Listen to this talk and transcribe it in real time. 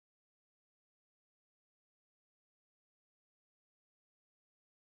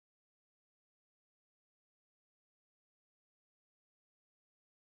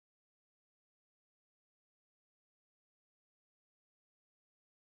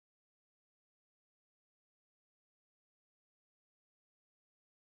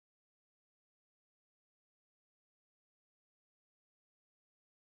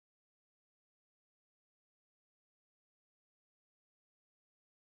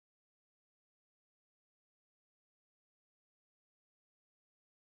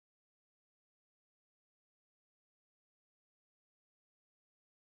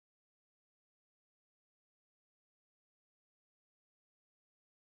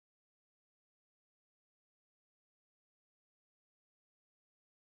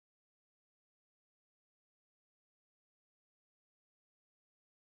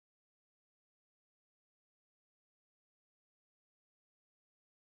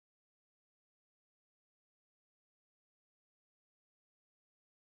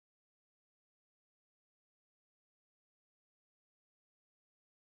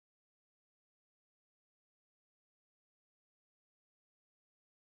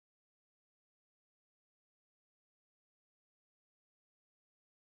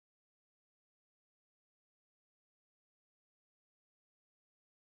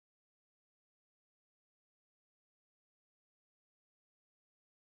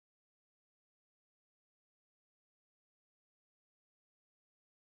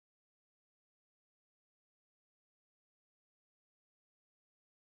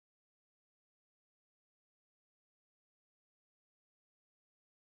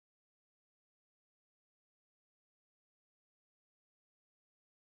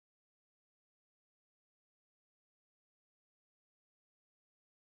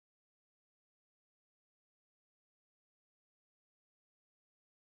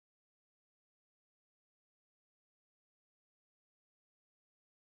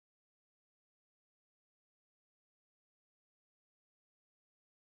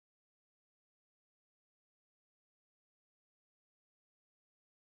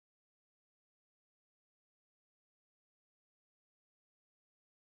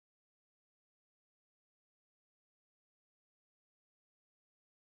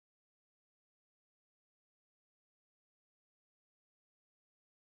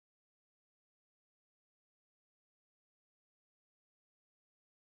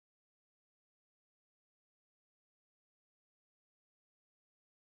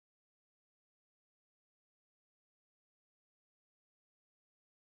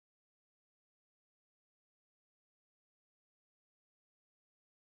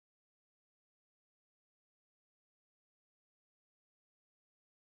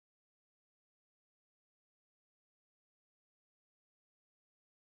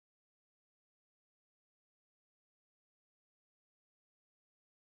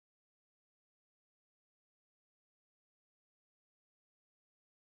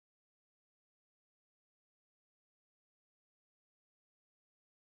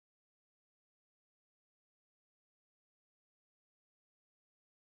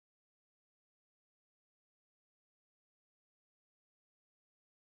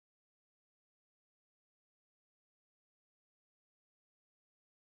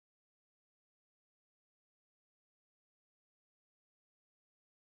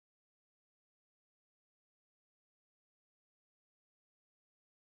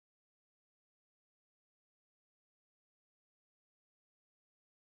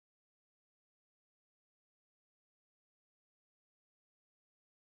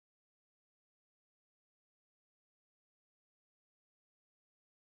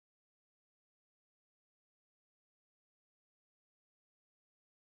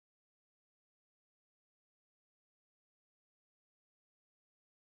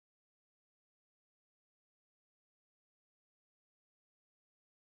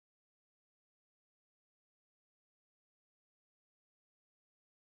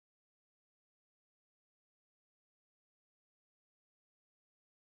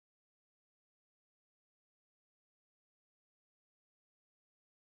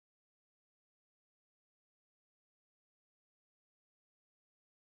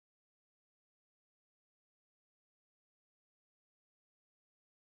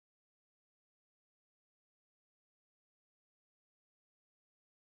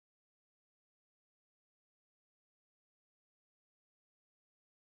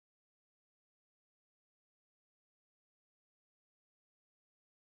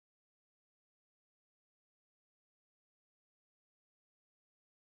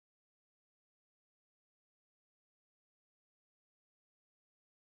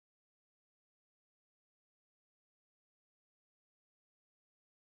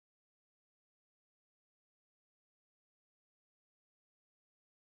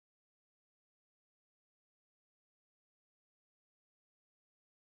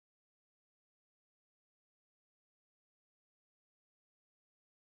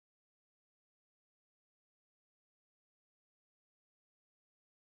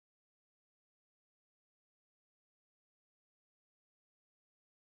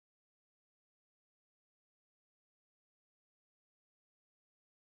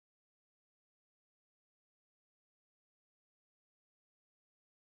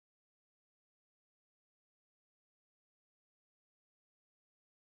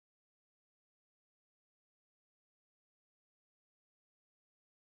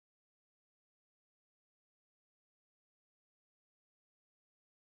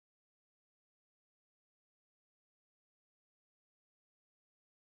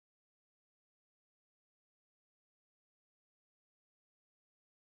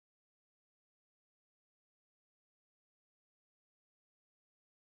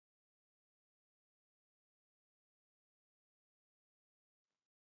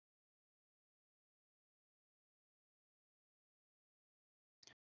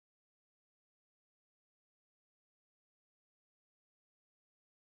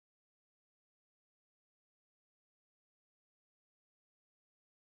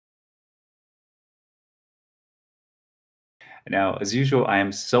Now, as usual, I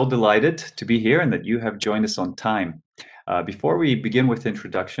am so delighted to be here and that you have joined us on time. Before we begin with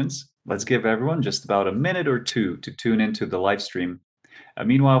introductions, let's give everyone just about a minute or two to tune into the live stream.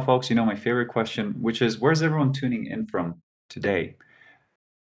 Meanwhile, folks, you know my favorite question, which is where's everyone tuning in from today?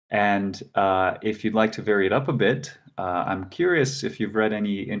 And if you'd like to vary it up a bit, I'm curious if you've read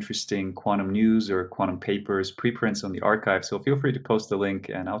any interesting quantum news or quantum papers, preprints on the archive. So feel free to post the link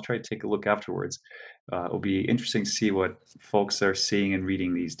and I'll try to take a look afterwards. It'll be interesting to see what folks are seeing and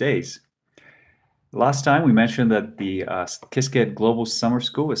reading these days. Last time we mentioned that the Qiskit Global Summer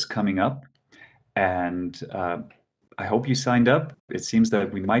School is coming up, and I hope you signed up. It seems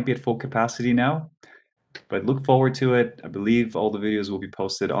that we might be at full capacity now, but look forward to it. I believe all the videos will be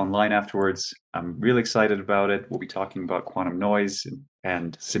posted online afterwards. I'm really excited about it. We'll be talking about quantum noise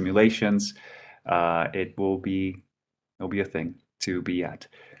and simulations. It'll be a thing to be at.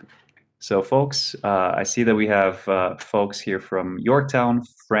 So, folks, I see that we have folks here from Yorktown,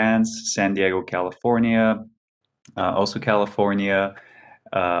 France, San Diego, California, also California,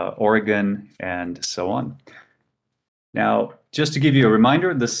 Oregon, and so on. Now, just to give you a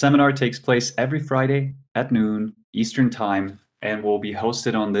reminder, the seminar takes place every Friday at noon Eastern Time and will be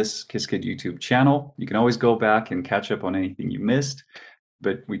hosted on this Qiskit YouTube channel. You can always go back and catch up on anything you missed,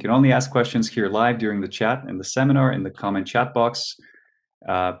 but we can only ask questions here live during the chat and the seminar in the comment chat box.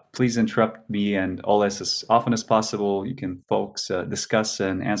 Please interrupt me and Oles as often as possible. You can, folks, discuss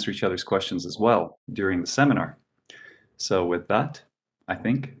and answer each other's questions as well during the seminar. So with that, I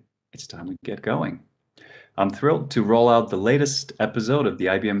think it's time we get going. I'm thrilled to roll out the latest episode of the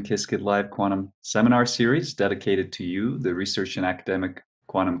IBM Qiskit Live Quantum Seminar Series dedicated to you, the research and academic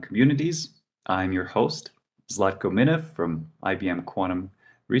quantum communities. I'm your host, Zlatko Minev from IBM Quantum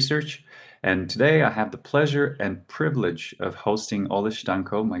Research. And today I have the pleasure and privilege of hosting Oles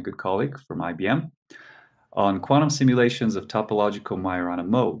Shtanko, my good colleague from IBM, on quantum simulations of topological Majorana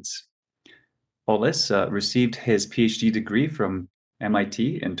modes. Oles received his PhD degree from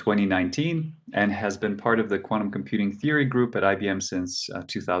MIT in 2019 and has been part of the quantum computing theory group at IBM since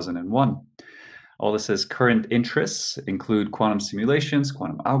 2001. Oles's current interests include quantum simulations,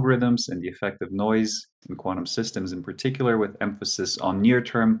 quantum algorithms, and the effect of noise in quantum systems in particular, with emphasis on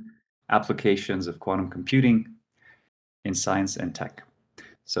near-term applications of quantum computing in science and tech.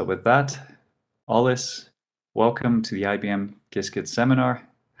 So with that, Oles, welcome to the IBM Qiskit seminar.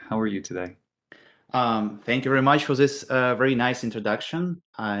 How are you today? Thank you very much for this very nice introduction.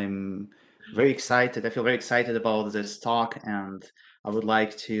 I'm very excited. I feel very excited about this talk, and I would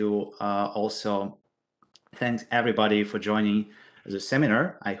like to also thank everybody for joining the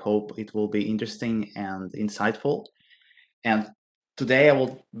seminar. I hope it will be interesting and insightful. And today I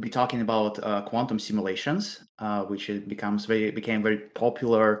will be talking about quantum simulations, which became very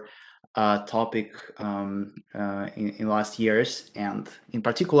popular topic in last years, and in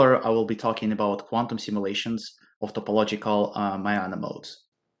particular I will be talking about quantum simulations of topological Majorana modes.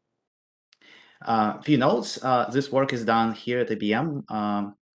 Few notes, this work is done here at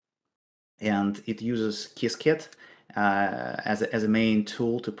IBM, and it uses Qiskit as a main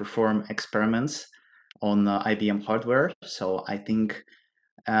tool to perform experiments on IBM hardware. So I think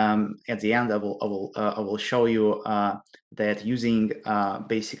at the end I will show you that using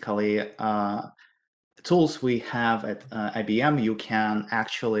basically tools we have at IBM, you can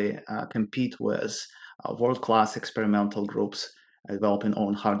actually compete with world-class experimental groups developing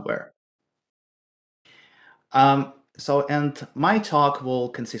own hardware. And my talk will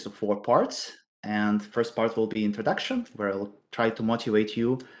consist of 4 parts. And first part will be introduction, where I'll try to motivate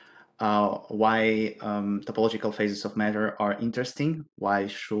you why topological phases of matter are interesting, why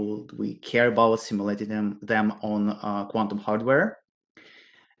should we care about simulating them on quantum hardware.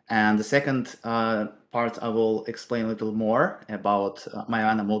 And the second part, I will explain a little more about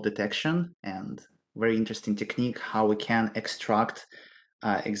Majorana mode detection and very interesting technique, how we can extract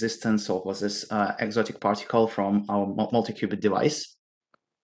existence of this exotic particle from our multi-qubit device.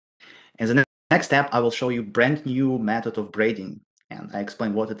 And the next step, I will show you brand new method of braiding, and I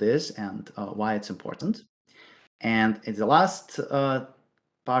explain what it is and why it's important. And in the last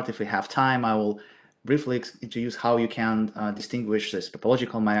part, if we have time, I will briefly introduce how you can distinguish this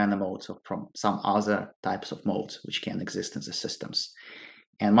topological Majorana modes from some other types of modes which can exist in the systems.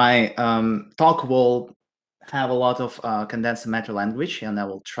 And my talk will have a lot of condensed matter language, and I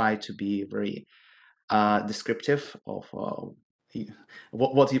will try to be very descriptive of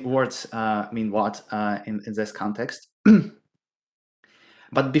what words mean what in this context.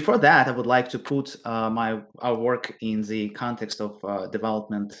 But before that, I would like to put our work in the context of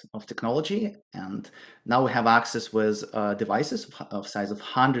development of technology. And now we have access with devices of size of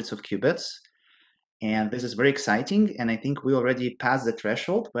hundreds of qubits. And this is very exciting. And I think we already passed the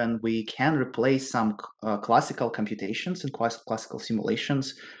threshold when we can replace some classical computations and classical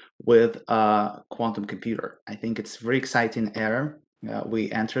simulations with a quantum computer. I think it's a very exciting era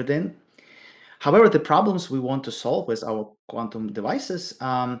we entered in. However, the problems we want to solve with our quantum devices,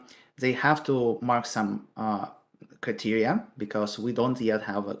 they have to mark some criteria because we don't yet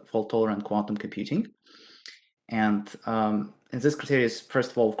have a fault-tolerant quantum computing. And this criteria is,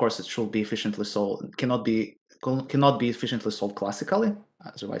 first of all, of course, it should be efficiently solved. Cannot be efficiently solved classically.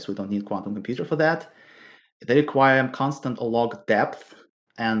 Otherwise, we don't need quantum computer for that. They require constant log depth,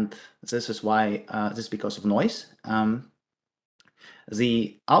 and this is why this is because of noise.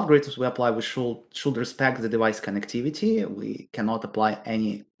 The algorithms we apply we should respect the device connectivity. We cannot apply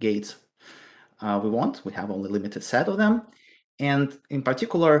any gates we want. We have only a limited set of them. And in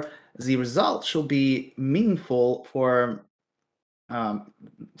particular, the result should be meaningful for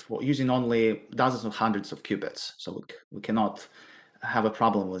using only dozens of hundreds of qubits. So we cannot have a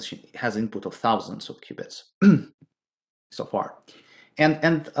problem with it has input of thousands of qubits so far.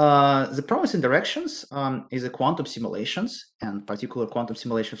 And the promising directions is the quantum simulations, and particular quantum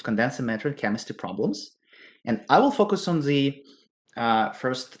simulations of condensed matter and chemistry problems. And I will focus on the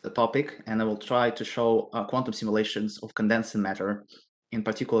first topic, and I will try to show quantum simulations of condensed matter, in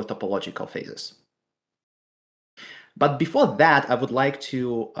particular topological phases. But before that, I would like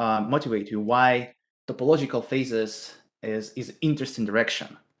to motivate you why topological phases is interesting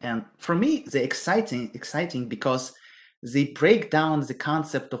direction. And for me, they're exciting because they break down the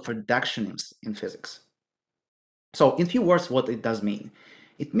concept of reductionism in physics. So in few words, what it does mean?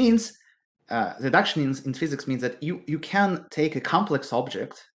 It means reductionism in physics means that you can take a complex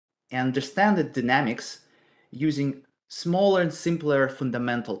object and understand the dynamics using smaller and simpler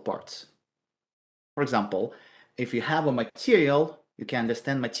fundamental parts. For example, if you have a material, you can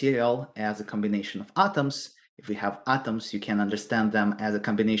understand material as a combination of atoms. If we have atoms, you can understand them as a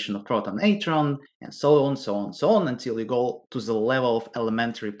combination of proton, neutron, and so on, so on, so on, until you go to the level of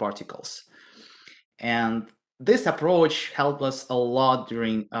elementary particles. And this approach helped us a lot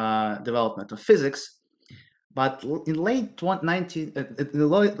during development of physics. But in late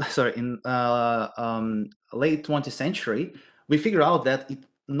 20th century, we figured out that it's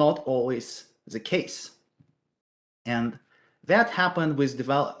not always the case. And that happened with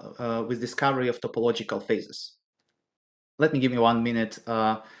discovery of topological phases. Let me give you 1 minute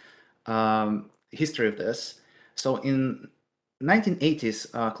history of this. So in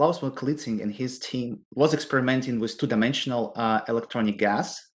 1980s, Klaus von Klitzing and his team was experimenting with two-dimensional electronic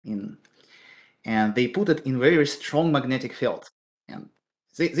gas, and they put it in very strong magnetic field. And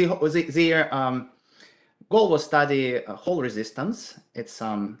their goal was study Hall resistance. It's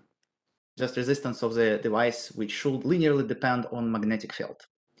just resistance of the device, which should linearly depend on magnetic field.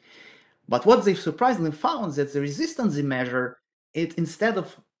 But what they surprisingly found that the resistance they measure, it instead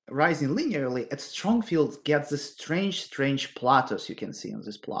of rising linearly at strong fields gets the strange plateaus you can see on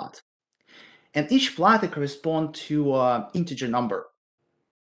this plot. And each plateau corresponds to an integer number.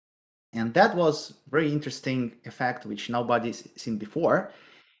 And that was very interesting effect which nobody's seen before.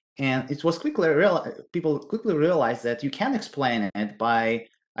 And it was people quickly realized that you can explain it by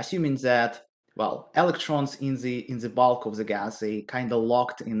assuming that, well, electrons in the bulk of the gas, they kind of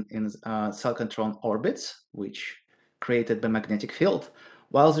locked in cyclotron orbits, which created the magnetic field,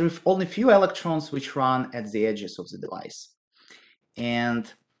 while there are only few electrons which run at the edges of the device.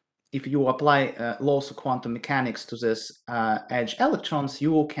 And if you apply laws of quantum mechanics to this edge electrons,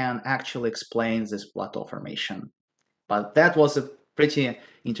 you can actually explain this plateau formation. But that was a pretty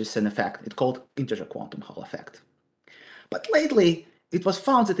interesting effect. It's called integer quantum Hall effect. But lately, it was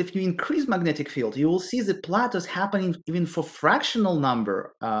found that if you increase magnetic field, you will see the plateaus happening even for fractional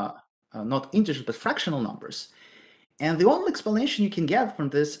number, not integers, but fractional numbers. And the only explanation you can get from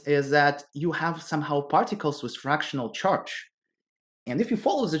this is that you have somehow particles with fractional charge. And if you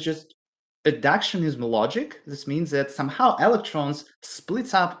follow the just reductionism logic, this means that somehow electrons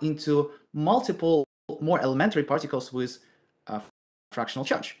splits up into multiple more elementary particles with fractional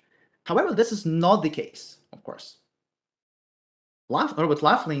charge. However, this is not the case, of course. Robert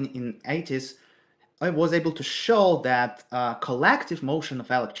Laughlin in the 80s was able to show that collective motion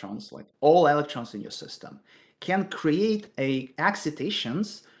of electrons, like all electrons in your system, can create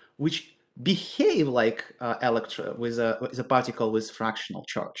excitations which behave like electron with a particle with fractional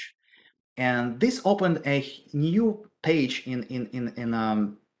charge. And this opened a new page in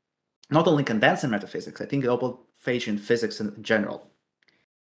not only condensed matter physics, I think it opened a page in physics in general.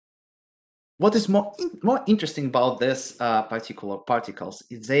 What is more interesting about this particular particles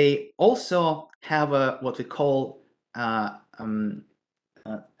is they also have what we call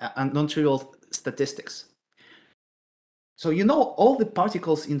non-trivial statistics. So you know all the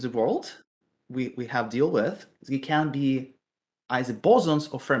particles in the world we have deal with, they can be either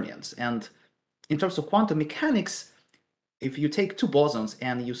bosons or fermions. And in terms of quantum mechanics, if you take two bosons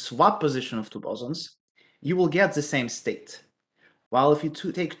and you swap position of two bosons, you will get the same state. While if you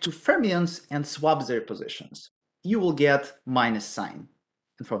take two fermions and swap their positions, you will get minus sign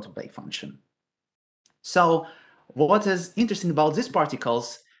in front of wave function. So what is interesting about these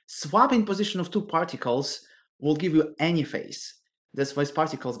particles, swapping position of two particles will give you any phase. That's why these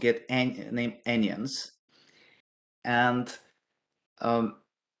particles get named anyons. And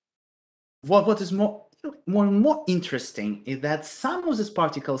what is more interesting is that some of these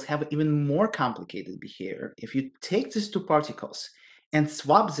particles have even more complicated behavior. If you take these two particles and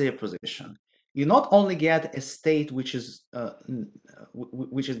swap their position, you not only get a state which is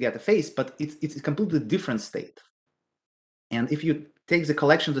get a phase, but it's a completely different state. And if you take the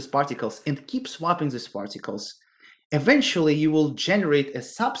collection of these particles and keep swapping these particles, eventually you will generate a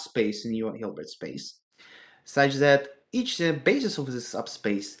subspace in your Hilbert space, such that each basis of this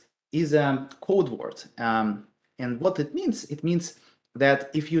subspace is a code word. And what it means that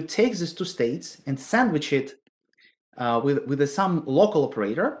if you take these two states and sandwich it with some local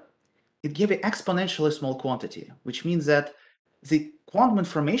operator, it gives an exponentially small quantity, which means that the quantum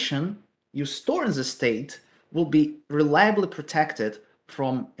information you store in the state will be reliably protected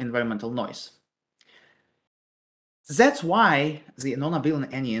from environmental noise. That's why the non-abelian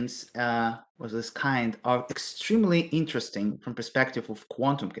anyons of this kind are extremely interesting from perspective of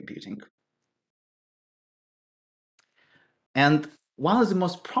quantum computing. And one of the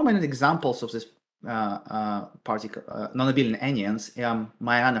most prominent examples of this particle non-abelian anyons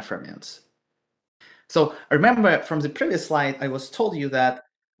Majorana fermions. So remember from the previous slide, I was told you that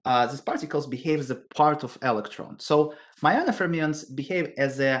these particles behave as a part of electron. So Majorana fermions behave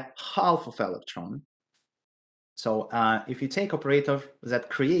as a half of electron. So if you take operator that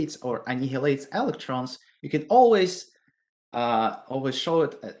creates or annihilates electrons, you can always show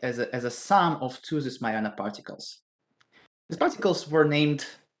it as a sum of two of these Majorana particles. These particles were named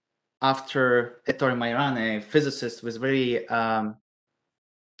after Ettore Majorana, a physicist with very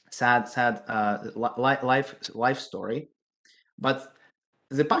sad life story. But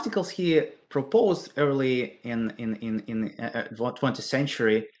the particles he proposed early in 20th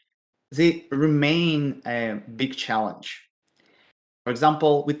century, they remain a big challenge. For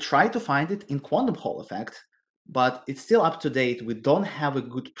example, we try to find it in quantum Hall effect, but it's still up to date. We don't have a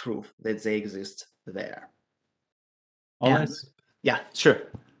good proof that they exist there. Oles, yeah, sure.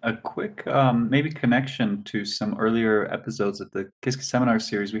 a quick maybe connection to some earlier episodes of the Qiskit seminar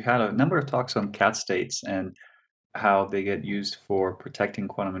series. We had a number of talks on cat states and how they get used for protecting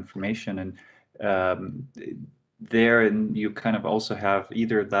quantum information. And there, and you kind of also have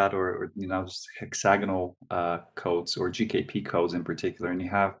either that or just hexagonal codes or GKP codes in particular. And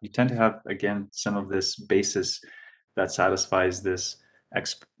you tend to have, again, some of this basis that satisfies this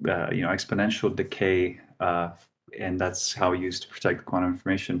exponential decay, and that's how we use to protect quantum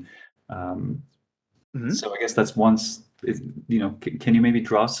information. So I guess that's once. Can you maybe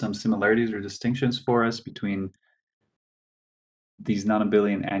draw some similarities or distinctions for us between these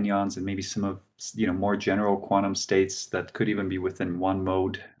non-abelian anyons and maybe some of more general quantum states that could even be within one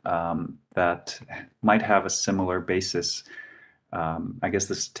mode that might have a similar basis? I guess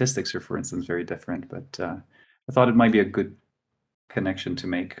the statistics are, for instance, very different, but I thought it might be a good connection to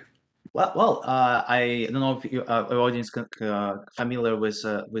make. Well, I don't know if our audience is familiar with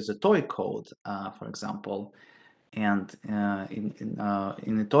the toy code, for example, and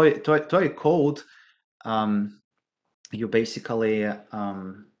in the toy code, you basically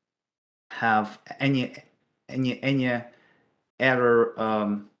have any error.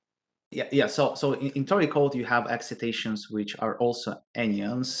 So in toy code, you have excitations which are also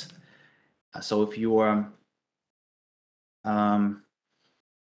anyons. So if you are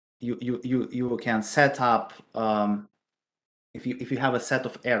you can set up if you have a set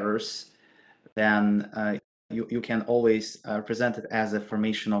of errors, then you can always present it as a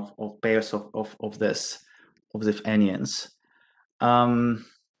formation of pairs of the anyons.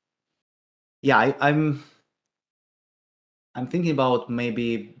 Yeah, I'm thinking about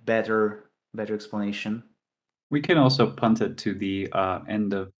maybe better explanation. We can also punt it to the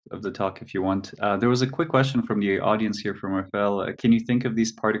end of the talk if you want. There was a quick question from the audience here from Rafael. Can you think of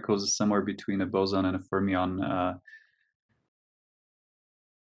these particles as somewhere between a boson and a fermion?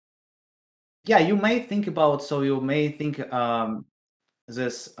 Yeah, you may think this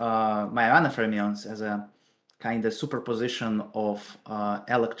Majorana fermions as a kind of superposition of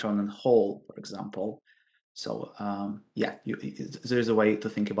electron and hole, for example. So yeah, there's a way to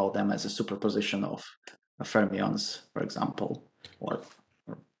think about them as a superposition of fermions, for example, or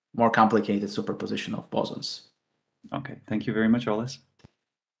more complicated superposition of bosons. Okay, thank you very much, Oles.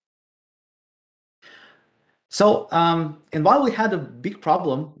 So, and while we had a big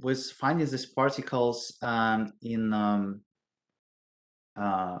problem with finding these particles in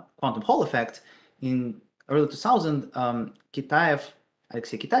quantum Hall effect, in early 2000,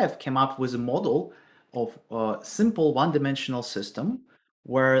 Alexei Kitaev came up with a model of a simple one-dimensional system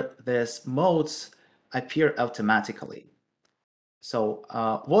where these modes appear automatically. So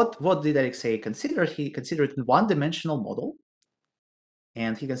what did Alexei consider? He considered a one-dimensional model,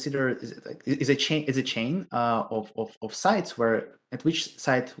 and he considered is a chain of sites where at which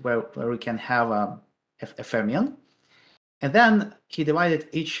site where we can have a fermion, and then he divided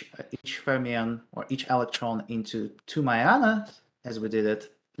each fermion or each electron into two Majorana, as we did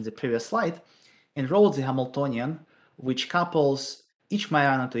it in the previous slide, and wrote the Hamiltonian, which couples each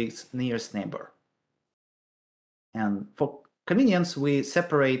Majorana to its nearest neighbor. And for convenience, we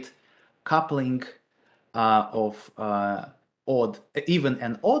separate coupling of even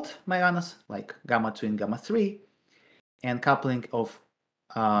and odd Majoranas, like gamma 2 and gamma 3, and coupling of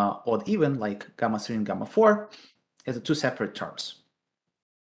odd even, like gamma 3 and gamma 4, as two separate terms.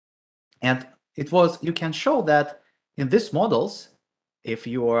 And you can show that in these models, if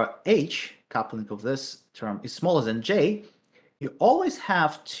your H, coupling of this term, is smaller than J, you always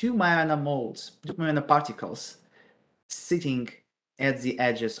have two Majorana modes, two Majorana particles sitting at the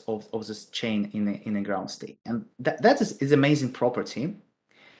edges of this chain in a ground state. And that is amazing property.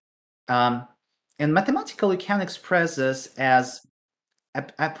 And mathematically, you can express this as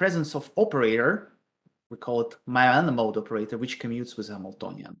a presence of operator. We call it Majorana mode operator, which commutes with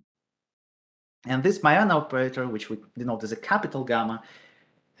Hamiltonian. And this Majorana operator, which we denote as a capital gamma,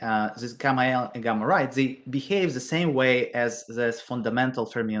 this gamma L and gamma right, they behave the same way as the fundamental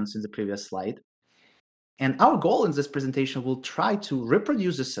fermions in the previous slide. And our goal in this presentation will try to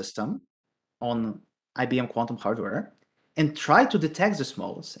reproduce the system on IBM quantum hardware and try to detect these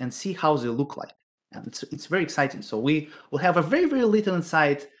modes and see how they look like. And it's very exciting. So we will have a very, very little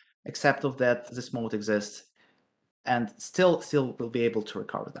insight except of that this mode exists, and still we'll be able to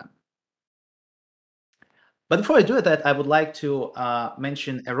recover them. But before I do that, I would like to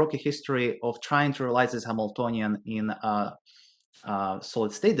mention a rocky history of trying to realize this Hamiltonian in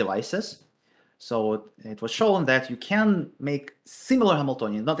solid state devices. So it was shown that you can make similar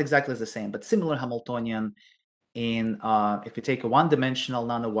Hamiltonian, not exactly the same, but similar Hamiltonian in if you take a one-dimensional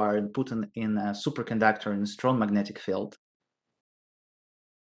nanowire and put it in a superconductor in a strong magnetic field.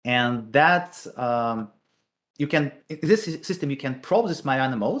 And that you can, in this system, you can probe these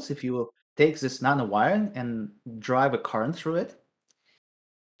Majorana modes if you take this nanowire and drive a current through it.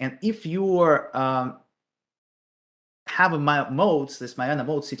 And if you have a modes, this Majorana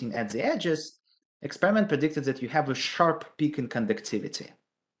mode sitting at the edges, experiment predicted that you have a sharp peak in conductivity.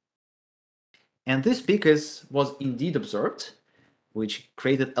 And this peak was indeed observed, which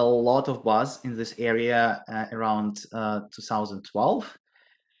created a lot of buzz in this area around 2012.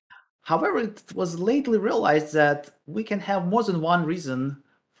 However, it was lately realized that we can have more than one reason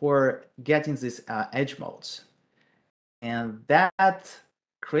for getting these edge modes. And that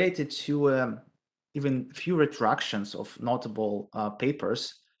created even few retractions of notable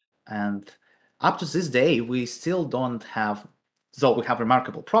papers. And up to this day, we still don't have, though we have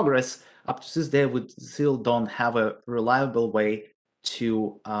remarkable progress, up to this day, we still don't have a reliable way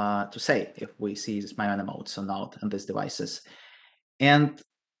to say if we see these Majorana modes or not on these devices. And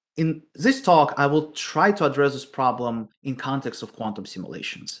in this talk, I will try to address this problem in context of quantum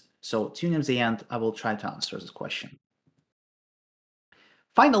simulations. So tune in the end, I will try to answer this question.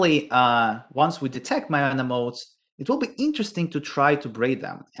 Finally, once we detect Majorana modes, it will be interesting to try to braid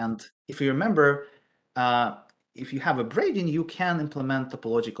them. And if you remember, if you have a braiding, you can implement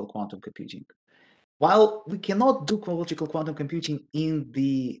topological quantum computing. While we cannot do topological quantum computing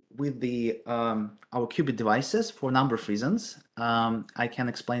with our qubit devices for a number of reasons, I can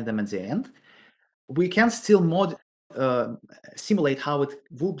explain them at the end. We can still simulate how it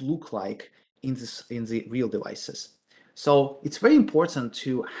would look like in the real devices. So it's very important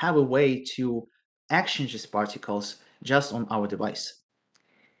to have a way to exchange these particles just on our device.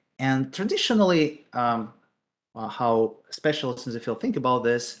 And traditionally, how specialists in the field think about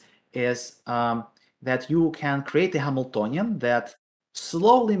this is that you can create a Hamiltonian that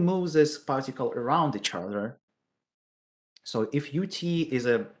slowly moves this particle around each other. So if UT is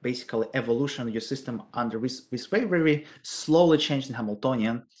a basically evolution of your system under this very, very slowly changing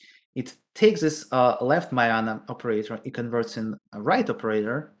Hamiltonian, it takes this left Majorana operator, it converts in a right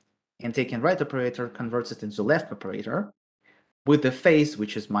operator, and taking right operator converts it into left operator with the phase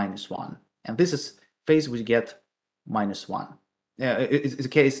which is -1. And this is phase we get -1. It's a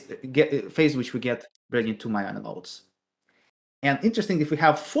case phase which we get bringing 2 Majorana modes. And interesting, if we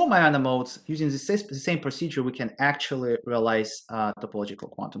have 4 Majorana modes, using the same procedure, we can actually realize topological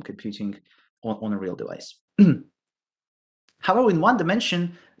quantum computing on a real device. However, in one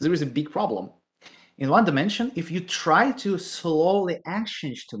dimension, there is a big problem. In one dimension, if you try to slowly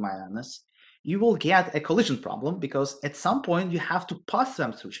exchange 2 Majoranas, you will get a collision problem, because at some point you have to pass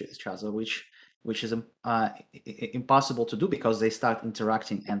them through each other, which is impossible to do because they start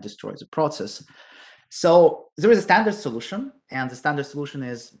interacting and destroy the process. So there is a standard solution, and the standard solution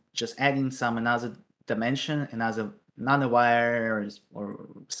is just adding another dimension, another nanowire or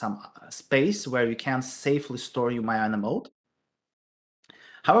some space where you can safely store your Majorana mode.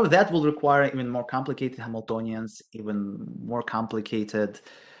 However, that will require even more complicated Hamiltonians, even more complicated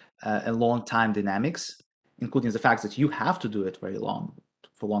and long time dynamics, including the fact that you have to do it for a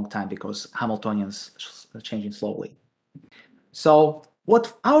long time because Hamiltonians are changing slowly. So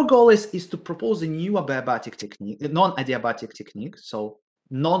what our goal is to propose a new adiabatic technique, a non-adiabatic technique, so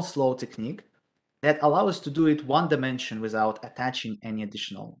non-slow technique that allows us to do it one dimension without attaching any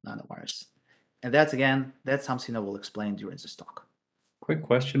additional nanowires. And that's something I will explain during this talk. Quick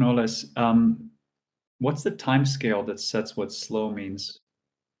question, Oles. What's the time scale that sets what slow means?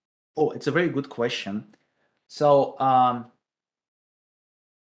 Oh, it's a very good question. So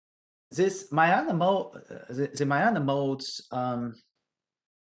this Majorana mode, the Majorana modes,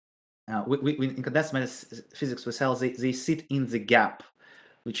 in condensed matter physics we say they sit in the gap,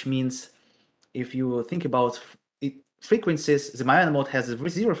 which means if you think about frequencies, the Majorana mode has a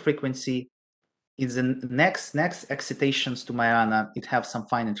zero frequency. In the next excitations to Majorana, it have some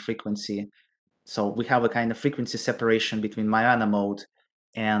finite frequency. So we have a kind of frequency separation between Majorana mode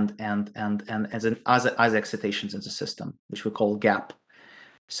and then other excitations in the system, which we call gap.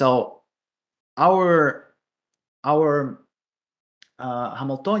 So our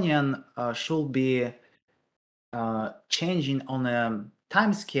Hamiltonian should be changing on a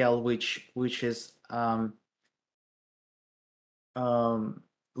time scale which is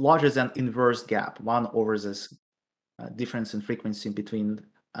larger than inverse gap, 1 over this difference in frequency between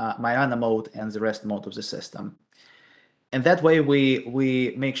Majorana mode and the rest mode of the system. And that way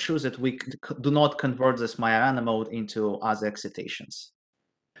we make sure that we do not convert this Majorana mode into other excitations.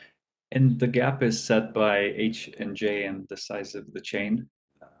 And the gap is set by H and J and the size of the chain?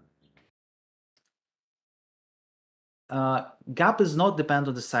 Gap does not depend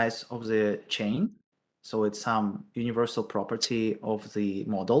on the size of the chain. So it's some universal property of the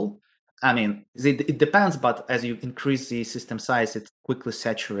model. I mean, it depends, but as you increase the system size, it quickly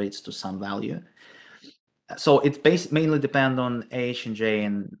saturates to some value. So it mainly depends on H and J,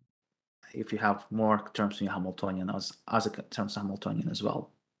 and if you have more terms in your Hamiltonian, as other terms of Hamiltonian as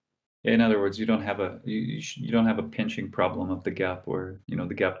well. In other words, you don't have a pinching problem of the gap where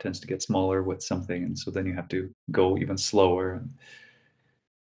the gap tends to get smaller with something, and so then you have to go even slower.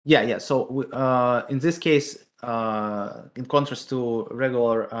 Yeah. So in this case, in contrast to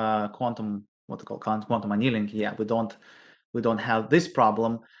regular quantum annealing, we don't have this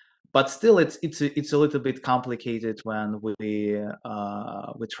problem, but still it's a little bit complicated when we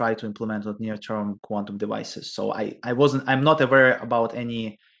try to implement on near-term quantum devices. So I'm not aware about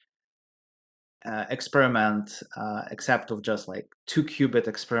any experiment except of just like 2-qubit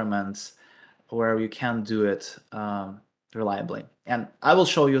experiments where you can do it reliably. And I will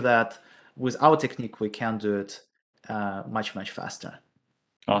show you that with our technique we can do it much faster.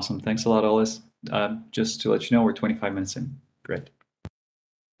 Awesome. Thanks a lot, Oles. Just to let you know, we're 25 minutes in. Great.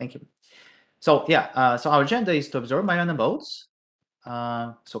 Thank you. So yeah, so our agenda is to observe Majorana modes.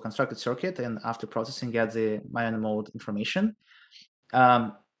 So construct a circuit, and after processing, get the Majorana mode information.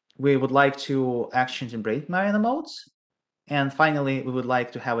 We would like to exchange and break Majorana modes. And finally, we would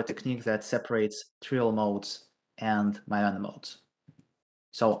like to have a technique that separates trivial modes and Majorana modes.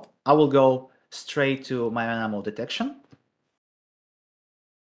 So I will go straight to Majorana mode detection.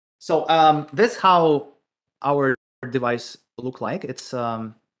 So this is how our device look like. It's,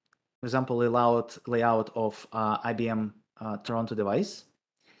 for example, layout of IBM Toronto device.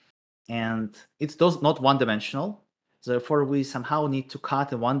 And it's not one-dimensional. Therefore, we somehow need to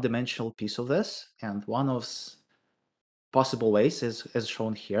cut a one-dimensional piece of this. And one of possible ways is as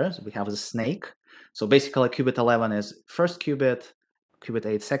shown here. So we have the snake. So basically, qubit 11 is first qubit, qubit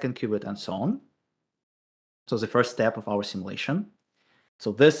 8 second qubit, and so on. So the first step of our simulation.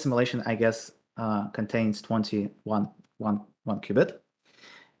 So this simulation, I guess, contains 21 qubit.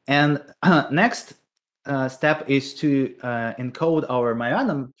 And next, step is to encode our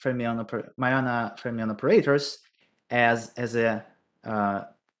Majorana fermion operators as a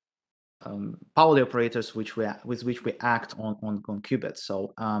Pauli operators with which we act on qubits.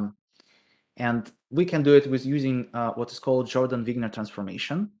 So and we can do it with using what is called Jordan-Wigner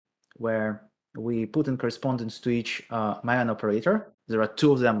transformation, where we put in correspondence to each Majorana operator. There are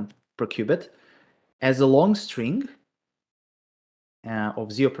 2 of them per qubit as a long string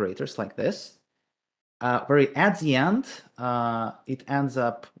of Z operators like this. Where at the end, it ends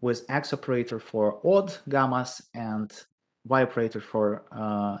up with X operator for odd gammas and Y operator for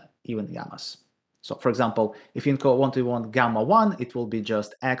even gammas. So for example, if you want gamma 1, it will be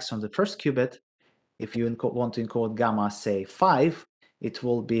just X on the first qubit. If you want to encode gamma, say 5, it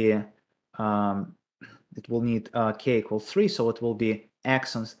will be it will need K equals 3, so it will be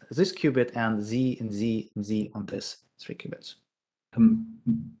X on this qubit and Z and Z and Z on this 3 qubits.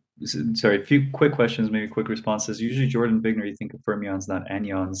 Sorry, a few quick questions, maybe quick responses. Usually Jordan-Wigner, you think of fermions, not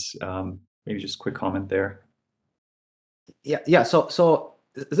anyons. Maybe just quick comment there. Yeah. So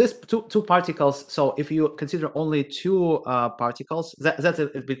this two particles. So if you consider only 2 particles, that's a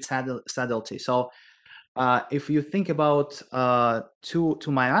bit subtlety. So if you think about two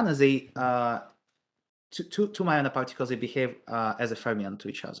Majorana, they two Majorana particles, they behave as a fermion to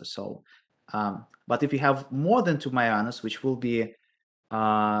each other. So, but if you have more than 2 Majoranas, which will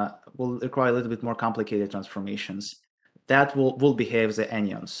require a little bit more complicated transformations, that will behave as an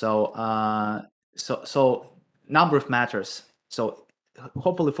anion. So so number of matters. So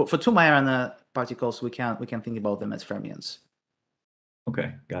hopefully for 2 Majorana particles, we can think about them as fermions.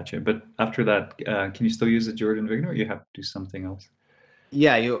 Okay, gotcha. But after that, can you still use the Jordan-Wigner, or you have to do something else?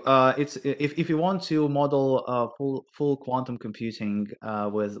 Yeah, it's if you want to model full quantum computing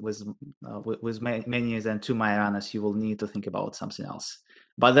with many than 2 Majoranas, you will need to think about something else.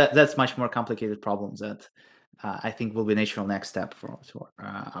 But that's much more complicated problem that I think will be natural next step for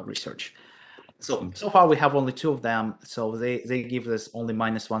our research. So far we have only 2 of them, so they give us only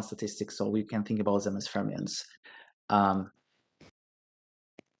 -1 statistic, so we can think about them as fermions.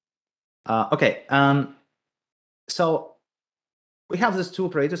 Okay, so we have these 2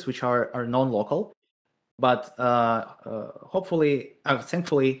 operators which are non-local, but hopefully,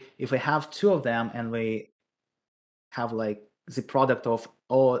 thankfully, if we have 2 of them and we have like the product of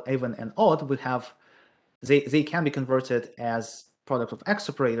even and odd, we have they can be converted as product of X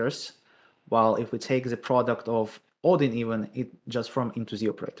operators, while if we take the product of odd and even, it just form into Z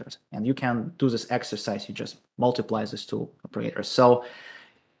operators. And you can do this exercise, you just multiply these 2 operators. So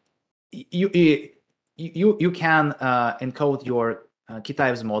you can encode your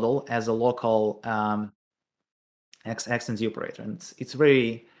Kitaev's model as a local X and Z operator, and it's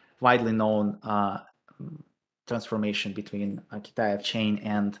very widely known transformation between a Kitaev chain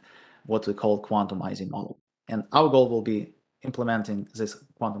and what we call quantumizing model. And our goal will be implementing this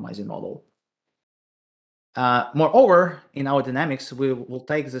quantumizing model. Moreover, in our dynamics, we will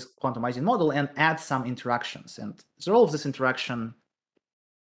take this quantumizing model and add some interactions. And the role of this interaction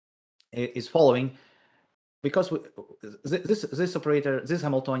is following. Because this operator, this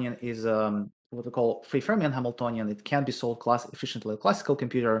Hamiltonian is what we call free fermion Hamiltonian. It can be solved efficiently in a classical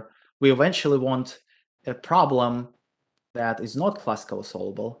computer. We eventually want a problem that is not classically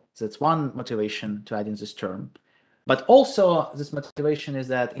solvable. That's one motivation to add in this term. But also this motivation is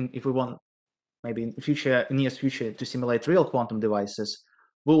that if we want maybe in near future to simulate real quantum devices,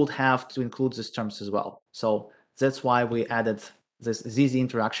 we would have to include these terms as well. So that's why we added this ZZ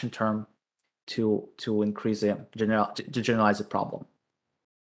interaction term to increase to generalize the problem.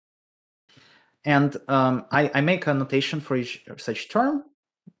 And I make a notation for each such term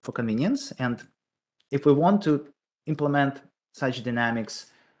for convenience. And if we want to implement such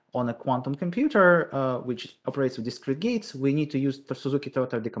dynamics on a quantum computer, which operates with discrete gates, we need to use the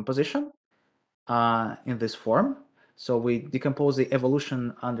Suzuki-Totar decomposition in this form. So we decompose the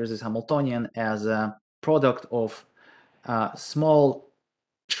evolution under this Hamiltonian as a product of small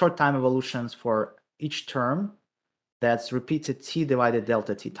short time evolutions for each term that's repeated t divided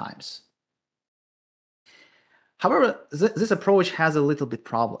delta t times. However, this approach has a little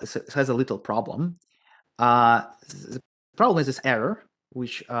problem. The problem is this error,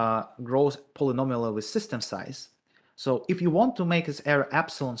 which grows polynomially with system size. So if you want to make this error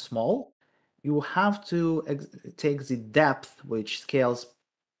epsilon small, you have to take the depth, which scales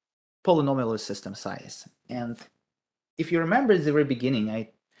polynomial with system size. And if you remember at the very beginning,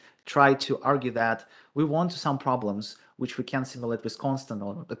 I tried to argue that we want some problems which we can simulate with constant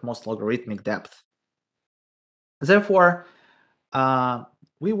or at most logarithmic depth. Therefore,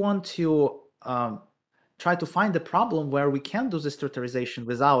 we want to try to find a problem where we can do this Totarization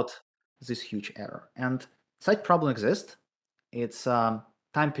without this huge error. And such problem exists. It's time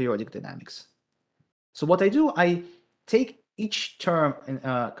periodic dynamics. So what I do, I take each term,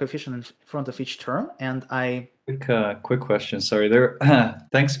 coefficient in front of each term, and I Quick question. Sorry, there.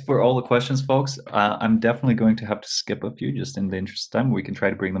 Thanks for all the questions, folks. I'm definitely going to have to skip a few just in the interest of time. We can try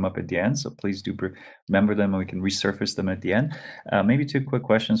to bring them up at the end, so please do remember them, and we can resurface them at the end. Maybe two quick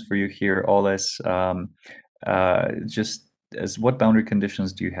questions for you here, Oles. Just as what boundary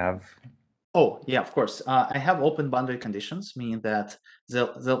conditions do you have? Oh, yeah, of course. I have open boundary conditions, meaning that the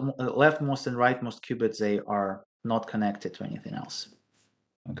leftmost and rightmost qubits, they are not connected to anything else.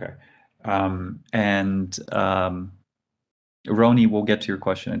 Okay. Roni, we'll get to your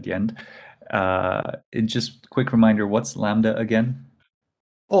question at the end. Just quick reminder, what's lambda again?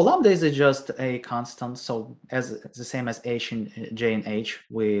 Oh, lambda is just a constant, so as the same as h and j and h,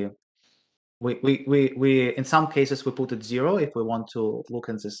 we in some cases we put it 0 if we want to look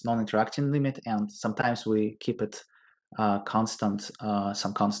at this non-interacting limit, and sometimes we keep it constant,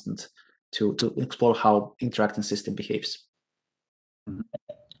 some constant to explore how interacting system behaves.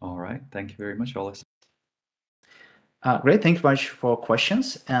 All right, thank you very much, Oles. Great, thank you very much for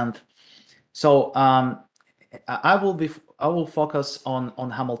questions. And so I will focus on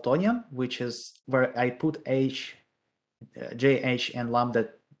Hamiltonian, which is where I put h, jh, and lambda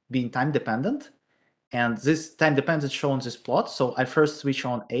being time dependent. And this time dependence shown in this plot. So I first switch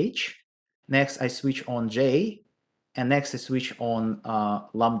on h, next I switch on j, and next I switch on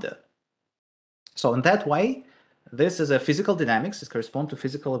lambda. So in that way, this is a physical dynamics. It corresponds to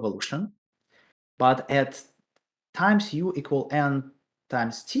physical evolution. But at times u equal n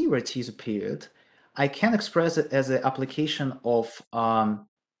times t, where t is a period, I can express it as an application of a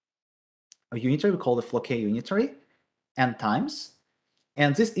unitary. We call the Floquet unitary, n times.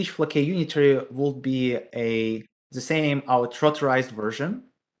 And this each Floquet unitary will be the same, our trotterized version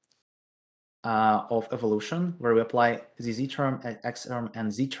of evolution, where we apply the z term, x term,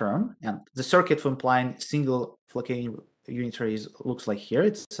 and z term. And the circuit for implying single Floquet unitaries looks like here.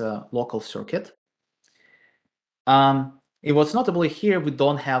 It's a local circuit. It was notably here we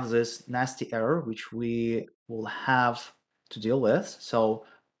don't have this nasty error, which we will have to deal with. So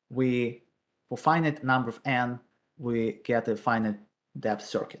for finite number of n, we get a finite depth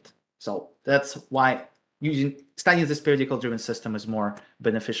circuit. So that's why studying this periodical driven system is more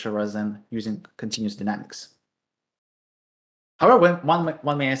beneficial rather than using continuous dynamics. However,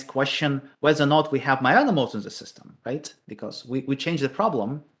 one may ask question whether or not we have Majorana modes in the system, right? Because we changed the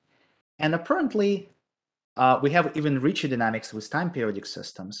problem, and apparently we have even richer dynamics with time periodic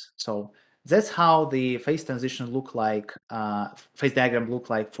systems. So that's how the phase transition look like, phase diagram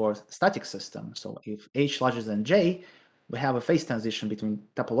look like for static system. So if h larger than j, we have a phase transition between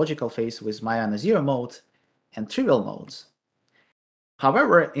topological phase with Majorana 0 mode and trivial modes.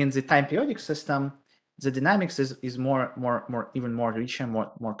 However, in the time periodic system, the dynamics is even more rich and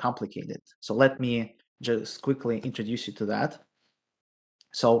more complicated. So let me just quickly introduce you to that.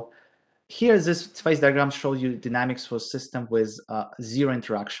 So here, this phase diagram shows you dynamics for a system with 0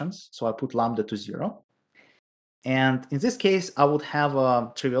 interactions. So I put lambda to 0. And in this case, I would have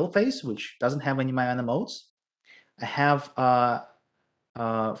a trivial phase, which doesn't have any Majorana modes. I have a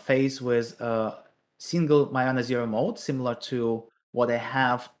phase with a single Majorana 0 mode, similar to what I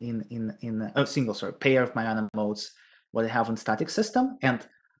have in a single pair of Majorana modes, what I have in static system. And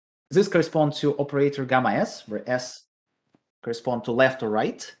this corresponds to operator gamma s, where s corresponds to left or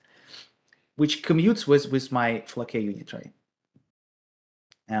right, which commutes with my Floquet unitary.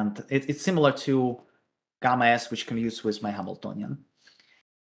 And it's similar to gamma s, which commutes with my Hamiltonian.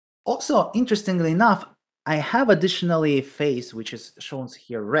 Also, interestingly enough, I have additionally a phase, which is shown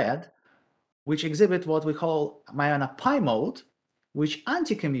here red, which exhibit what we call Majorana pi mode, which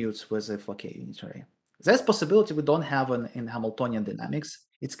anti-commutes with the Floquet unitary. That's possibility we don't have in Hamiltonian dynamics.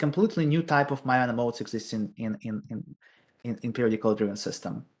 It's completely new type of Majorana modes existing in periodical driven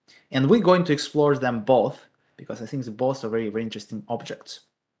system. And we're going to explore them both because I think they both are very, very interesting objects.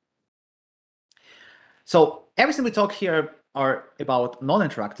 So everything we talk here are about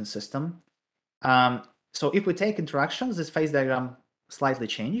non-interacting system. So if we take interactions, this phase diagram slightly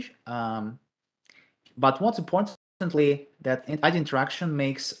change. But what's importantly, that add interaction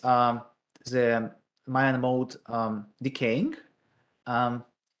makes the Majorana mode decaying.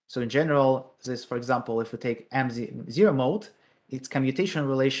 So in general, this, for example, if we take M0 mode, its commutation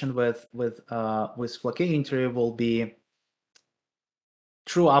relation with Floquet unitary will be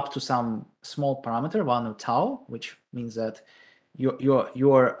true up to some small parameter, 1 or tau, which means that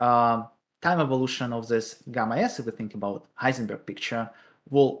your time evolution of this gamma s, if we think about Heisenberg picture,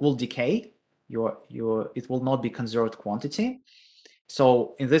 will decay. It will not be conserved quantity.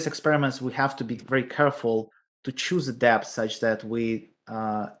 So in these experiments, we have to be very careful to choose a depth such that we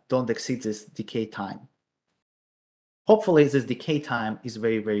don't exceed this decay time. Hopefully, this decay time is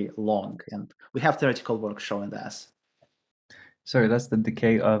very, very long, and we have theoretical work showing this. Sorry, that's the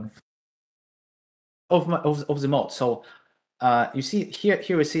decay of the mode. So you see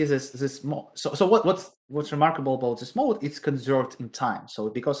here we see this mode. So what's remarkable about this mode? It's conserved in time. So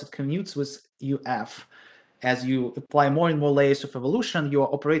because it commutes with UF, as you apply more and more layers of evolution,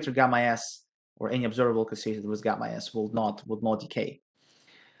 your operator gamma s or any observable associated with gamma s would not decay.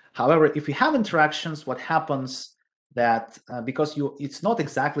 However, if you have interactions, what happens that because it's not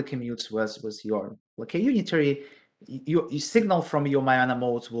exactly commutes with your K unitary, your signal from your Majorana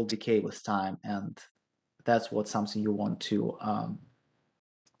modes will decay with time, and that's something you want to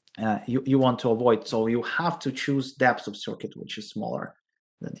you want to avoid. So you have to choose depth of circuit which is smaller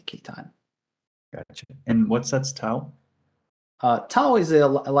than decay time. Gotcha. And what sets tau? Tau is a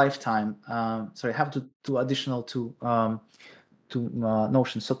lifetime. Sorry, I have to do additional two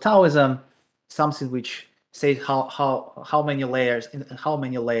notions. So tau is something which says how many layers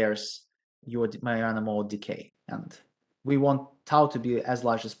your Majorana mode decay, and we want tau to be as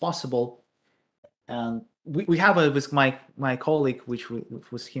large as possible. And we have with my colleague, which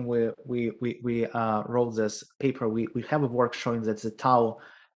with him we wrote this paper. We have a work showing that the tau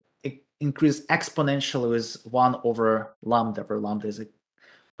increase exponentially with 1 over lambda, where lambda is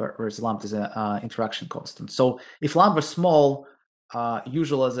a interaction constant. So if lambda is small,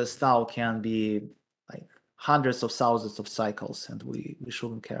 usually this tau can be like hundreds of thousands of cycles, and we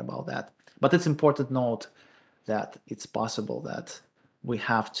shouldn't care about that. But it's important to note that it's possible that we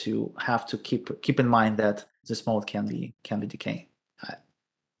have to keep in mind that this mode can be decaying.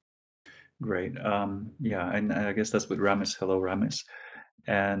 Great. Yeah, and I guess that's with Ramis. Hello, Ramis.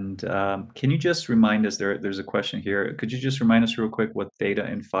 And can you just remind us, there's a question here. Could you just remind us real quick what theta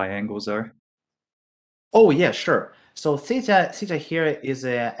and phi angles are? Oh, yeah, sure. So theta here is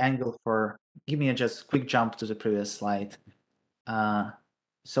an angle for, give me a just quick jump to the previous slide.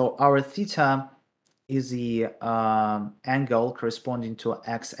 So our theta is the angle corresponding to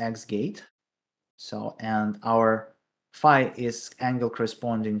XX gate. So, and our phi is angle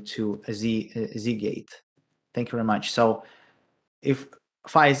corresponding to a Z gate. Thank you very much. So if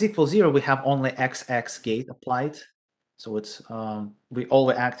phi is equal 0, we have only XX gate applied. So it's we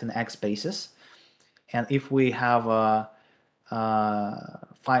always act in X basis. And if we have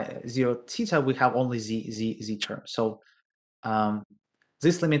phi 0 theta, we have only Z term. So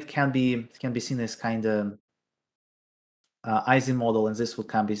this limit can be seen as kind of Ising model, and this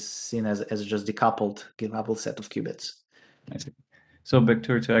can be seen as just decoupled set of qubits. I see. So back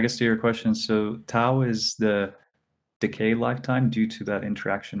to I guess to your question. So tau is the decay lifetime due to that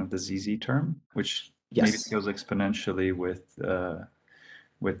interaction of the ZZ term, which maybe Yes. goes exponentially with the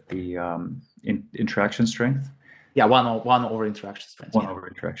interaction strength. Yeah, one over interaction strength. One over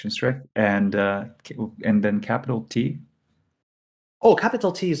interaction strength, and then capital T. Oh,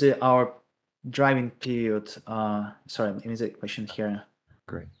 capital T is our driving period. Sorry, there is a question here.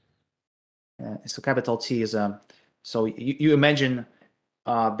 Great. So capital T is so you imagine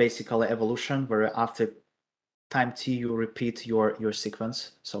basically evolution where after time T you repeat your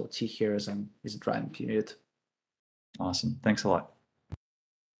sequence. So T here is a driving period. Awesome. Thanks a lot.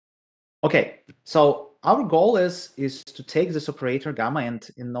 Okay, so our goal is to take this operator gamma and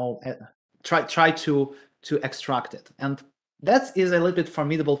try to extract it, and that is a little bit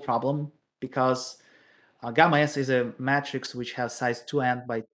formidable problem because gamma s is a matrix which has size 2n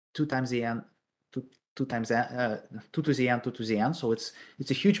by 2 times the n, 2 times 2 to the n, 2 to the n. So it's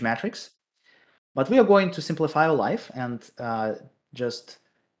a huge matrix, but we are going to simplify our life and just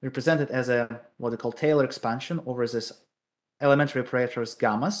represent it as a what they call Taylor expansion over this elementary operators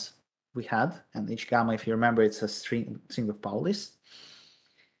gammas we had, and each gamma, if you remember, it's a string of Paulis.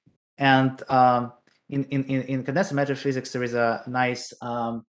 And in condensed matter physics, there is a nice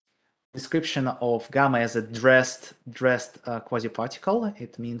description of gamma as a dressed quasi-particle.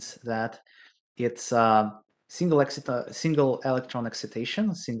 It means that it's single electron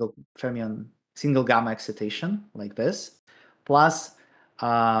excitation, single fermion, single gamma excitation like this, plus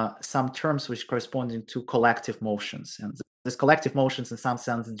some terms which corresponding to collective motions, and these collective motions in some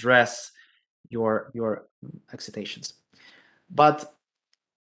sense dress your excitations. But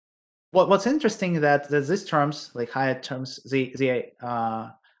what's interesting that these terms, like higher terms, they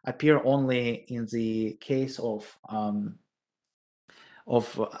appear only in the case of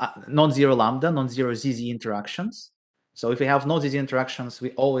non-zero lambda, non-zero ZZ interactions. So if we have no ZZ interactions, we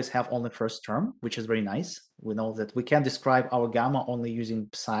always have only first term, which is very nice. We know that we can describe our gamma only using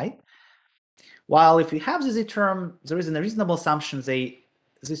psi. While if we have the z term, there is a reasonable assumption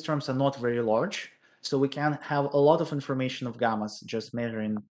these terms are not very large, so we can have a lot of information of gammas just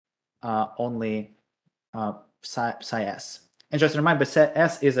measuring only psi s. And just remember, psi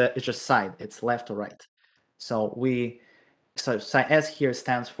s is just side; it's left or right. So psi s here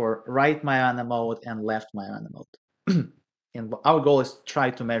stands for right Majorana mode and left Majorana mode. And our goal is to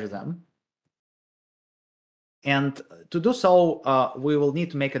try to measure them. And to do so, we will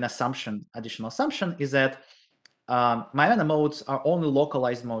need to make an assumption. Additional assumption is that Majorana modes are only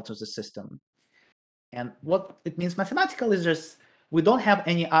localized modes of the system. And what it means mathematically is just we don't have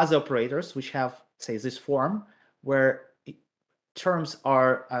any other operators which have, say, this form where terms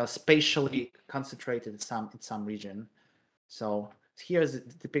are spatially concentrated in some region. So here's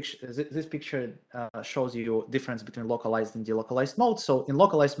the picture. This picture shows you difference between localized and delocalized modes. So in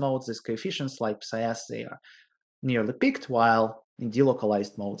localized modes, these coefficients like psi s, they are nearly peaked, while in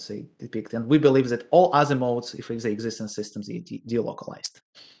delocalized modes they peaked. And we believe that all other modes, if they exist in systems, they delocalized.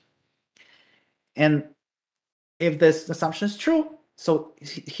 And if this assumption is true, so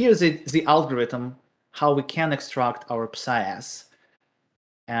here's the algorithm how we can extract our psi s.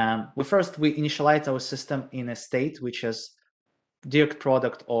 First we initialize our system in a state which is direct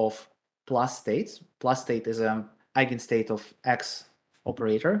product of plus states. Plus state is an eigenstate of X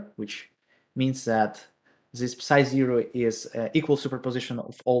operator, which means that this psi 0 is equal superposition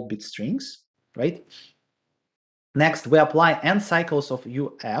of all bit strings, right? Next, we apply n cycles of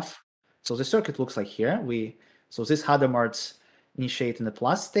UF. So the circuit looks like here. So these Hadamards initiate in the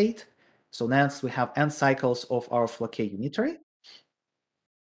plus state. So next we have n cycles of our Fouquet unitary.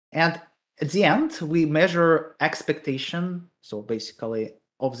 And at the end, we measure expectation, so basically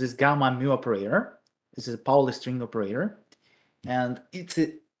of this gamma mu operator. This is a Pauli string operator. And it's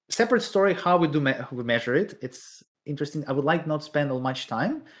a separate story how we measure it. It's interesting. I would like not spend all much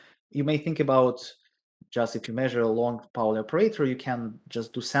time. You may think about just if you measure a long Pauli operator, you can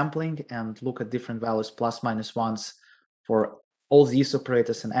just do sampling and look at different values, plus minus ones, for all these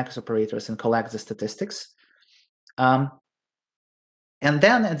operators and X operators and collect the statistics. And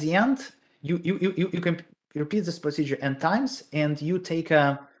then at the end, you can repeat this procedure n times, and you take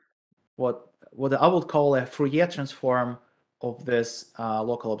what I would call a Fourier transform of this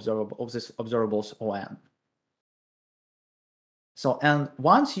local observable of this observables ON. So, and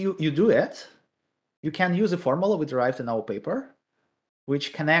once you do it, you can use a formula we derived in our paper,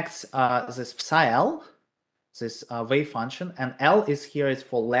 which connects this psi L, this wave function, and L is here is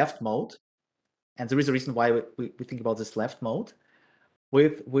for left mode, and there is a reason why we think about this left mode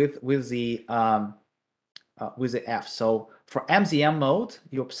with the F. So for MZM mode,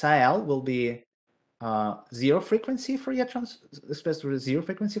 your psi L will be zero frequency Fourier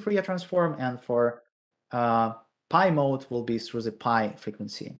transform, and for pi mode will be through the pi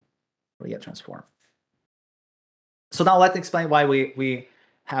frequency Fourier transform. So now let's explain why we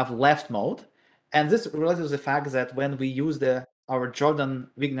have left mode, and this relates to the fact that when we use our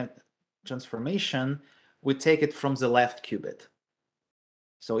Jordan-Wigner transformation, we take it from the left qubit.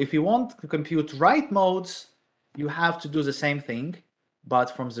 So if you want to compute right modes, you have to do the same thing,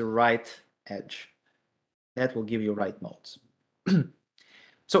 but from the right edge. That will give you right modes.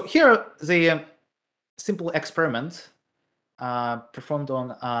 So here the simple experiment performed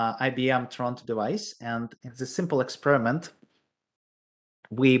on IBM Toronto device, and in this simple experiment,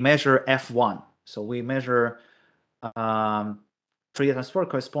 we measure F1. So we measure Fourier transform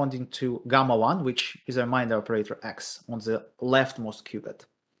corresponding to gamma 1, which is a reminder operator X on the leftmost qubit.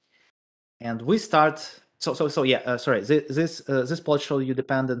 And we start. This plot shows you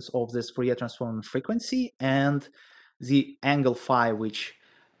dependence of this Fourier transform frequency and the angle phi, which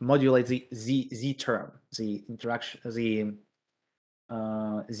modulates the z term, the interaction, the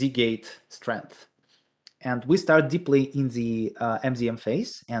z gate strength. And we start deeply in the MZM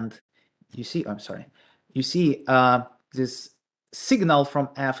phase, and you see, you see this signal from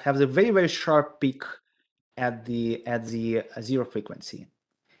F has a very, very sharp peak at the zero frequency.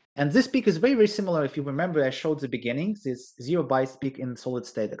 And this peak is very, very similar. If you remember, I showed the beginning, this 0 bias peak in solid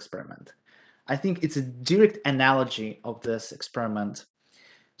state experiment. I think it's a direct analogy of this experiment.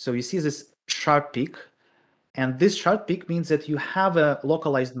 So you see this sharp peak, and this sharp peak means that you have a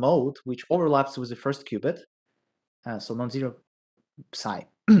localized mode which overlaps with the first qubit, so non-zero psi.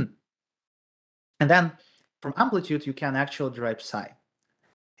 And then from amplitude, you can actually derive psi.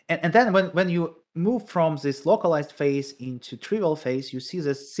 And then when you move from this localized phase into trivial phase, you see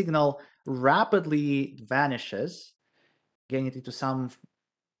the signal rapidly vanishes, getting into some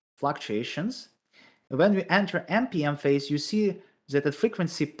fluctuations. When we enter MPM phase, you see that at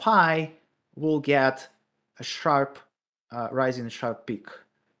frequency pi will get a sharp rising sharp peak.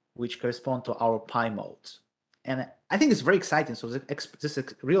 which correspond to our pi modes. And I think it's very exciting. So this is a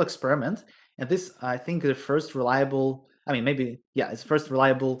real experiment, and this, I think, the first reliable, I mean, maybe, yeah, it's first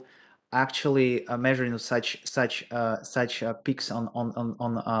reliable actually measuring of such peaks on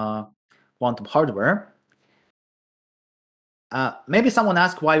quantum hardware. Maybe someone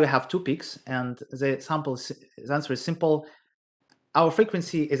asked why we have 2 peaks, and the answer is simple. Our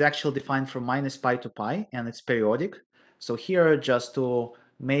frequency is actually defined from -pi to pi, and it's periodic. So here, just to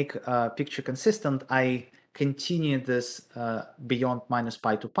make a picture consistent, I continue this beyond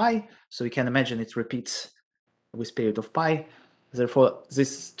 -pi to pi. So you can imagine it repeats with period of pi. Therefore,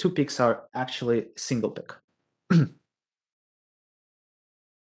 these 2 peaks are actually single peak.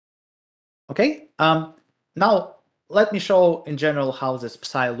 Okay. Now, let me show in general how this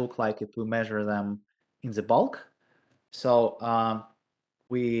psi look like if we measure them in the bulk. So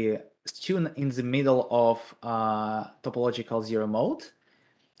we tune in the middle of topological zero mode.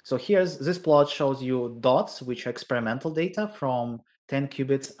 So here's this plot shows you dots, which are experimental data from 10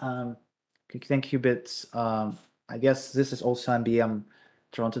 qubits. 10 qubits. I guess this is also NBM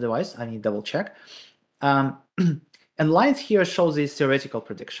Toronto device. I need to double check. And lines here show these theoretical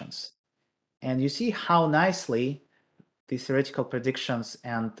predictions. And you see how nicely these theoretical predictions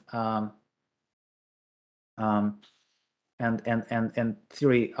and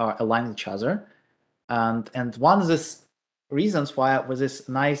theory are aligned each other. And one of the reasons why with this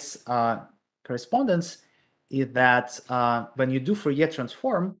nice correspondence is that when you do Fourier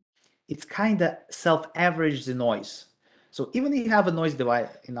transform, it's kind of self-average the noise. So even if you have a noise device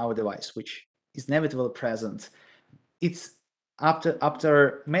in our device, which is inevitably present, it's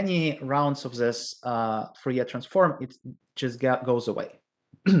after many rounds of this Fourier transform, it just goes away.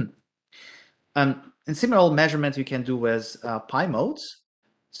 And similar measurement you can do with pi modes.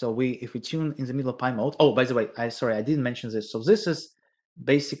 So if we tune in the middle of pi mode. Oh, by the way, sorry, I didn't mention this. So this is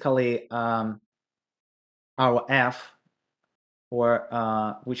basically our f, or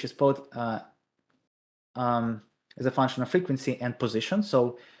which is both as a function of frequency and position.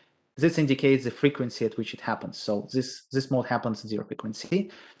 So this indicates the frequency at which it happens. So this mode happens at 0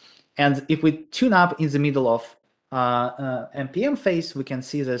 frequency. And if we tune up in the middle of NPM phase, we can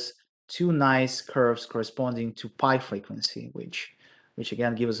see this 2 nice curves corresponding to pi frequency, which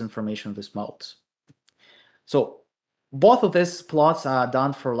again gives us information of this modes. So both of these plots are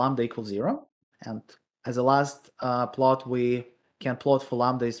done for lambda equals 0. And as a last plot, we can plot for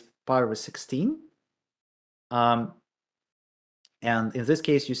lambda is pi over 16. And in this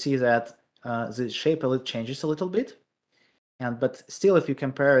case, you see that the shape changes a little bit. But still, if you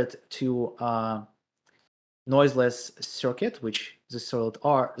compare it to noiseless circuit, which the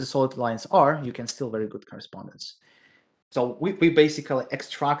solid lines are, you can still very good correspondence. So we basically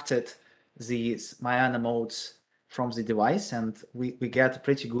extracted these Majorana modes from the device, and we get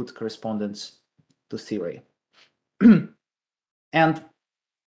pretty good correspondence to theory. And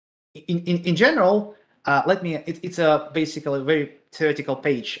in general, it's a basically a very theoretical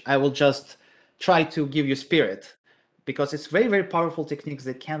page. I will just try to give you spirit, because it's very, very powerful techniques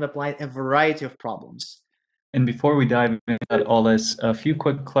that can apply a variety of problems. And before we dive into that, Oles, a few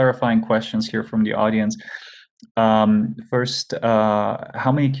quick clarifying questions here from the audience. First,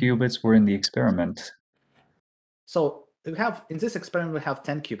 how many qubits were in the experiment? So we have, in this experiment, we have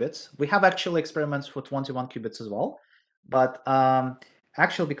 10 qubits. We have actually experiments for 21 qubits as well. But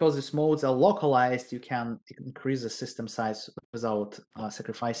actually, because these modes are localized, you can increase the system size without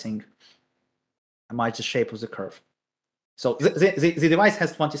sacrificing much the shape of the curve. So the device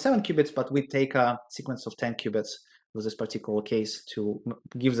has 27 qubits, but we take a sequence of 10 qubits with this particular case to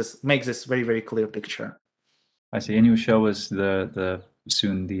make this very, very clear picture. I see. And you show us the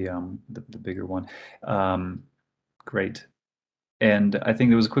bigger one. Great. And I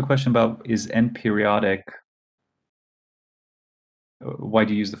think there was a quick question about, is n periodic? Why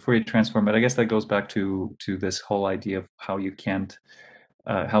do you use the Fourier transform? But I guess that goes back to this whole idea of how you can't,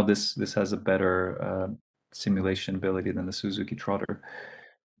 how this has a better simulation ability than the Suzuki trotter.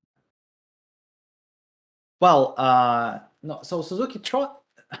 Well, no. So Suzuki trotter.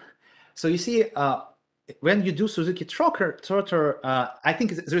 So you see, when you do Suzuki trotter, I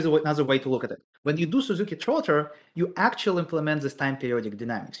think there's another way to look at it. When you do Suzuki trotter, you actually implement this time periodic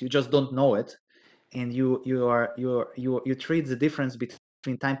dynamics. You just don't know it, and you treat the difference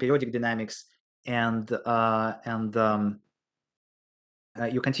between time periodic dynamics and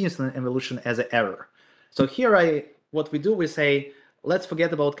your continuous evolution as an error. So here, what we do, we say, let's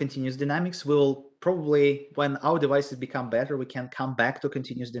forget about continuous dynamics. We'll probably, when our devices become better, we can come back to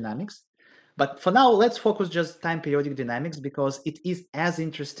continuous dynamics. But for now, let's focus just time periodic dynamics, because it is as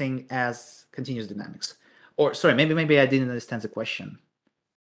interesting as continuous dynamics. Or sorry, maybe I didn't understand the question.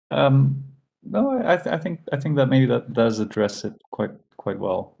 No, I think that maybe that does address it quite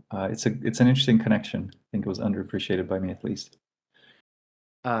well. It's an interesting connection. I think it was underappreciated by me at least.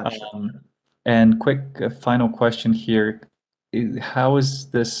 Sure. And quick final question here. How is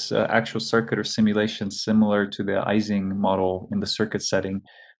this actual circuit or simulation similar to the Ising model in the circuit setting,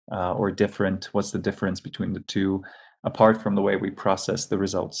 or different? What's the difference between the two, apart from the way we process the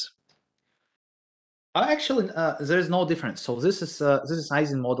results? Actually, there is no difference. So this is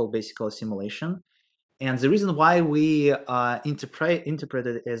Ising model, basically simulation, and the reason why we interpret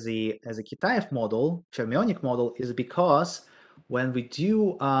it as a Kitaev model, fermionic model, is because when we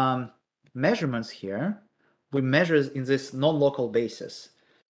do measurements here, we measure in this non-local basis.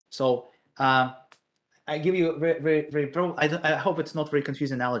 So I give you a very I hope it's not very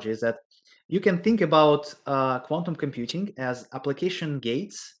confusing analogy, is that you can think about quantum computing as application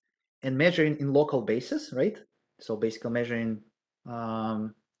gates and measuring in local basis, right? So basically measuring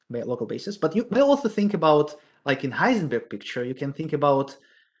local basis. But you may also think about, like in Heisenberg picture, you can think about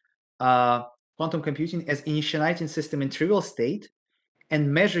quantum computing as initializing system in trivial state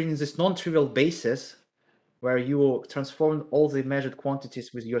and measuring this non-trivial basis where you transform all the measured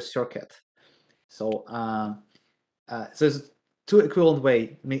quantities with your circuit. So there's two equivalent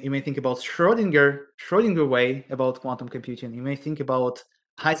way. You may think about Schrodinger way about quantum computing. You may think about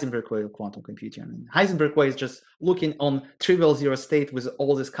Heisenberg way of quantum computing. And Heisenberg way is just looking on trivial zero state with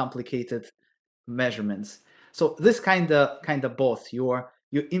all these complicated measurements. So this kind of both. You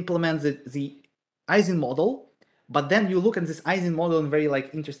implement the Ising model, but then you look at this Ising model in a very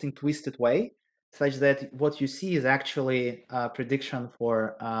like interesting twisted way, such that what you see is actually a prediction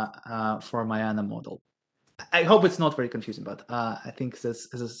for Majorana model. I hope it's not very confusing, but I think this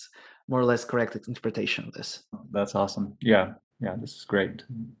is more or less correct interpretation of this. That's awesome. Yeah, this is great.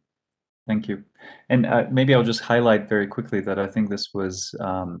 Thank you. And maybe I'll just highlight very quickly that I think this was,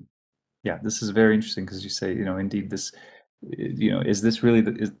 this is very interesting because you say, indeed this, is this really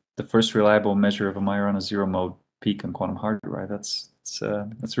is the first reliable measure of a Majorana zero mode peak on quantum hardware, right? That's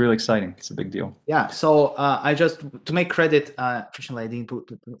really exciting. It's a big deal. Yeah. So I just, to make credit, unfortunately I didn't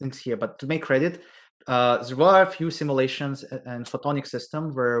put links here, but to make credit, there were a few simulations and photonic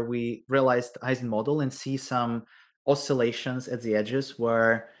system where we realized Ising model and see some oscillations at the edges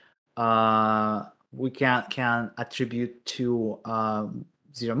where we can attribute to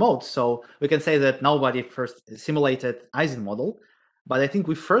zero mode. So we can say that nobody first simulated Ising model, but I think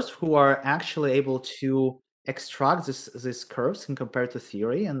we first who are actually able to extract these curves and compare to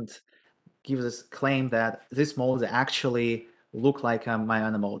theory and give this claim that this modes actually look like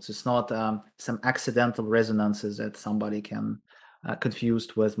Majorana modes. It's not some accidental resonances that somebody can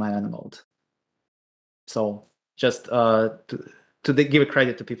confused with Majorana mode. So just to give a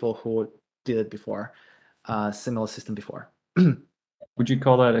credit to people who did it before, similar system before. Would you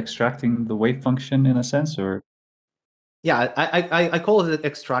call that extracting the wave function in a sense, or? Yeah, I call it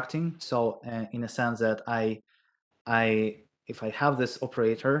extracting. So in a sense that if I have this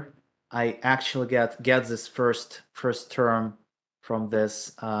operator, I actually get this first term from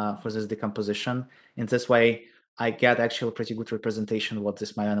this for this decomposition. In this way, I get actually a pretty good representation of what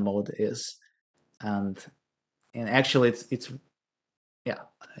this Majorana mode is, and actually it's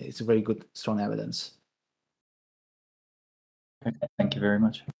a very good strong evidence. Okay, thank you very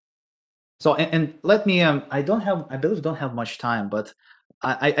much. So and let me I believe don't have much time, but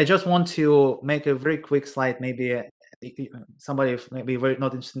I just want to make a very quick slide. Maybe somebody maybe very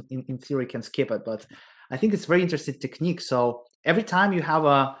not interested in theory can skip it, but I think it's very interesting technique. So every time you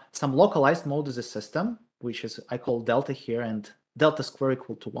have some localized mode of the system, which is I call delta here, and delta square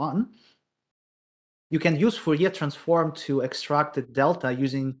equal to 1, you can use Fourier transform to extract the delta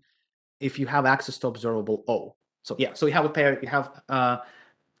using if you have access to observable O. So yeah, so you have a pair, you have a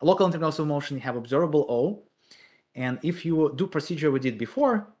local integrals of motion, you have observable O, and if you do procedure we did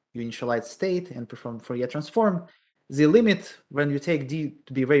before, you initialize state and perform Fourier transform, the limit when you take D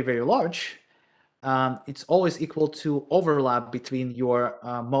to be very, very large, it's always equal to overlap between your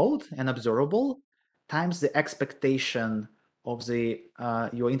mode and observable times the expectation of the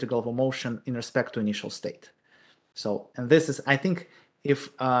your integral of motion in respect to initial state. So, and this is, I think, if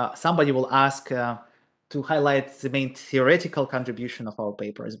somebody will ask to highlight the main theoretical contribution of our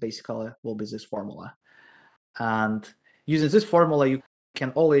paper, is basically will be this formula. And using this formula, you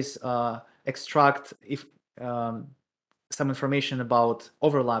can always extract if some information about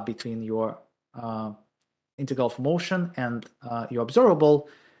overlap between your integral of motion and your observable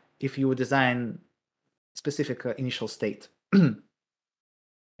if you design specific initial state. And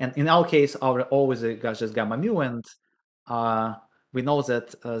in our case, our O is just gamma mu, and we know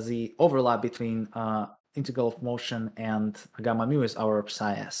that the overlap between integral of motion and gamma mu is our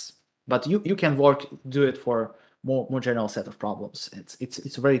psi s. But you can do it for more general set of problems.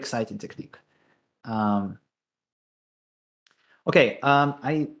 It's a very exciting technique. Okay,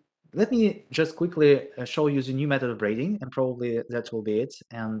 let me just quickly show you the new method of braiding, and probably that will be it.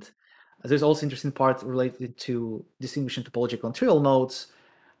 And there's also interesting part related to distinguishing topological and trivial modes,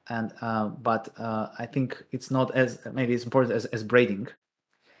 and but I think it's not as maybe it's important as braiding.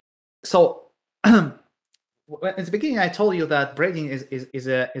 So at the beginning, I told you that braiding is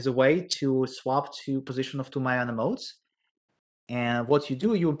a way to swap position of two Majorana modes. And what you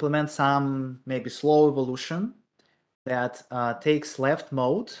do, you implement some maybe slow evolution that takes left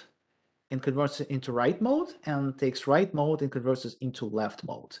mode and converts it into right mode, and takes right mode and converts it into left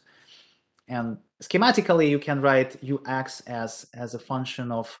mode. And schematically, you can write ux as a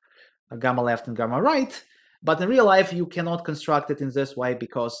function of gamma left and gamma right, but in real life, you cannot construct it in this way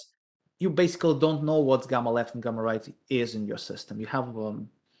because you basically don't know what gamma left and gamma right is in your system. You have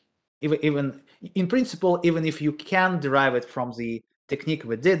even in principle, even if you can derive it from the technique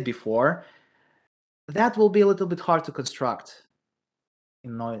we did before, that will be a little bit hard to construct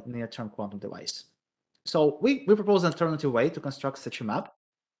in near-term quantum device. So we propose an alternative way to construct such a map,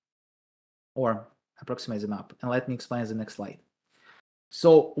 or approximate the map. And let me explain the next slide.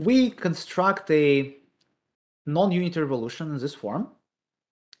 So we construct a non-unitary evolution in this form.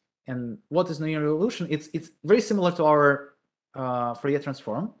 And what is non-unitary evolution? It's very similar to our Fourier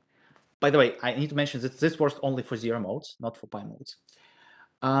transform. By the way, I need to mention that this works only for zero modes, not for pi modes.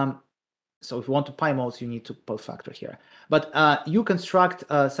 So if you want to pi modes, you need to post factor here. But you construct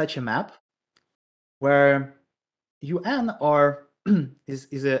such a map where UN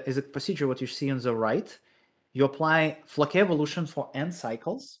is a procedure what you see on the right. You apply Fouquet evolution for n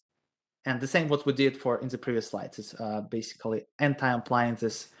cycles, and the same what we did in the previous slides. It's basically n time applying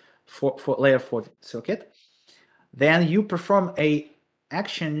this for layer 4 circuit. Then you perform a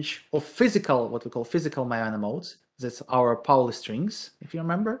exchange of what we call physical Majorana modes. That's our Pauli strings, if you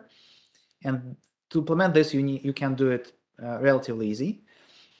remember. And to implement this, you can do it relatively easy.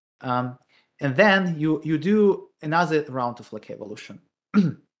 And then you do another round of Fouquet evolution.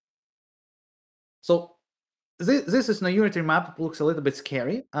 So this is non-unitary map. It looks a little bit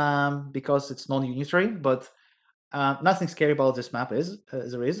scary because it's non-unitary, but nothing scary about this map is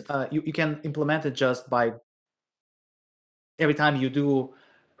there is. You can implement it just by every time you do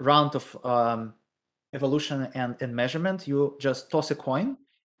round of evolution and measurement, you just toss a coin,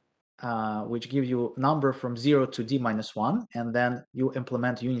 which gives you number from 0 to d-1, and then you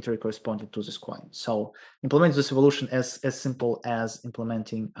implement unitary corresponding to this coin. So implement this evolution as simple as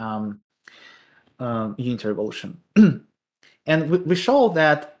implementing unitary evolution. And we show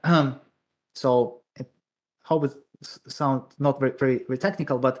that, so I hope it sounds not very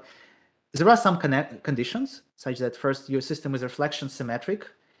technical, but there are some conditions such that first your system is reflection symmetric,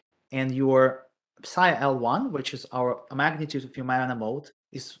 and your psi L1, which is our magnitude of your Majorana mode,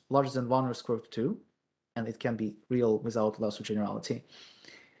 is larger than 1 or square root of 2, and it can be real without loss of generality.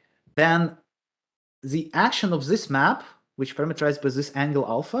 Then the action of this map, which parameterized by this angle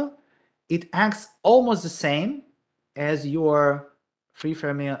alpha, it acts almost the same as your free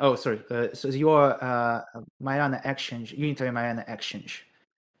Fermion. Oh, sorry. So your Majorana exchange, unitary Majorana exchange.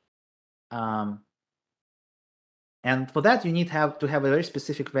 And for that, you need to have a very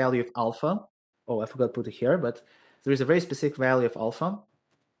specific value of alpha. Oh, I forgot to put it here, but there is a very specific value of alpha.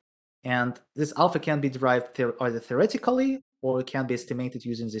 And this alpha can be derived either theoretically, or it can be estimated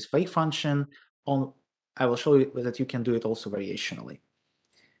using this wave function. I will show you that you can do it also variationally.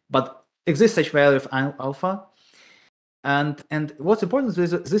 But exists such value of alpha. And what's important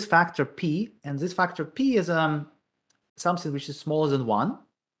is this factor p, and this factor p is something which is smaller than 1.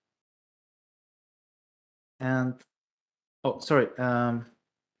 And oh, sorry.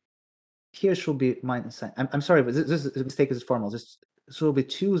 Here should be minus sign. I'm sorry, but this mistake is formal. This will be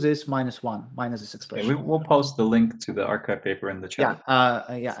 2 this minus 1 minus this expression. Okay, we'll post the link to the archive paper in the chat.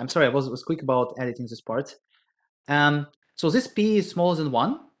 Yeah. I'm sorry, I was quick about editing this part. So this p is smaller than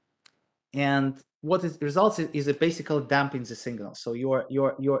 1, and what it results is it basically damping the signal. So your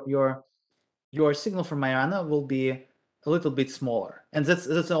signal from Majorana will be a little bit smaller, and that's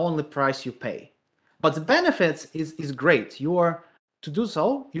the only price you pay. But the benefits is great. To do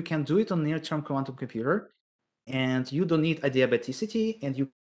so, you can do it on near-term quantum computer, and you don't need adiabaticity, and you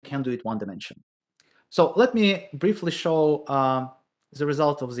can do it one dimension. So let me briefly show the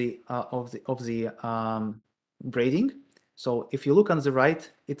result of the braiding. So if you look on the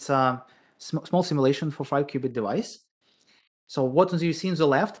right, it's a small simulation for 5-qubit device. So what you see on the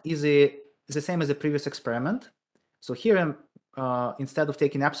left is the same as the previous experiment. So here instead of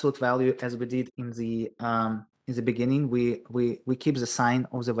taking absolute value as we did in the beginning, we keep the sign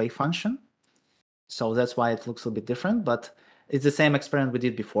of the wave function. So that's why it looks a bit different, but it's the same experiment we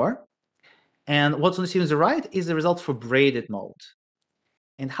did before. And what's on the right is the result for braided mode.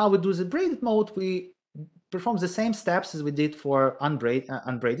 And how we do the braided mode, we perform the same steps as we did for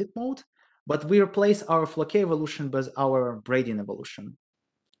unbraided mode, but we replace our Floquet evolution with our braiding evolution.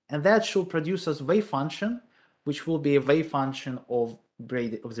 And that should produce us wave function, which will be a wave function of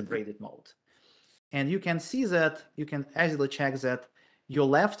the braided mode. And you can see that, you can easily check that your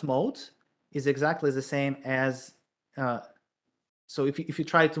left mode is exactly the same as, so if you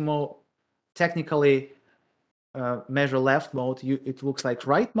try to more technically measure left mode, it looks like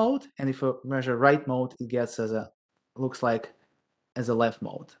right mode, and if you measure right mode, it gets looks like as a left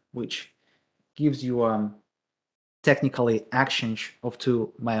mode, which gives you technically exchange of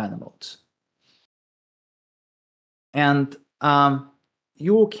two Majorana modes. And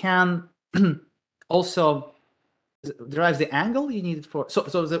you can also derive the angle you needed for. So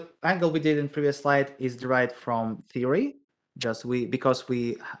the angle we did in previous slide is derived from theory. Just because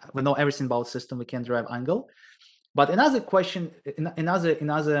we know everything about system, we can derive angle. But another question,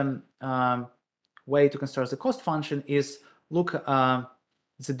 another way to construct the cost function is look another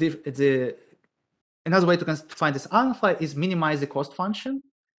way to find this alpha is minimize the cost function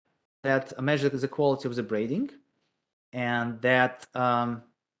that measures the quality of the braiding, and that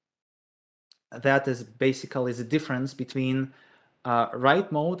that is basically the difference between right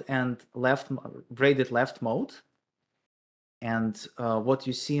mode and braided left mode. And what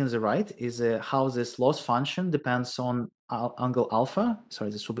you see on the right is how this loss function depends on angle alpha. Sorry,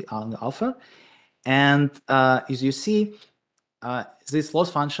 this will be angle alpha. And as you see, this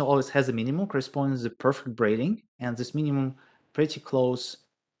loss function always has a minimum corresponding to the perfect braiding, and this minimum pretty close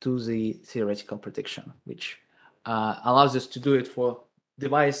to the theoretical prediction, which allows us to do it for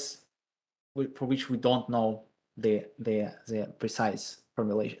device for which we don't know the precise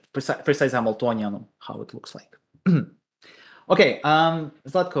formulation, precise Hamiltonian, how it looks like. Okay,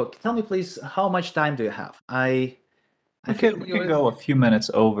 Zlatko, tell me please, how much time do you have? We can go a few minutes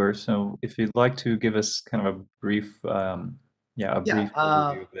over, so if you'd like to give us kind of a brief, brief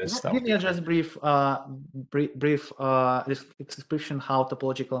overview of this. Give me just a brief description how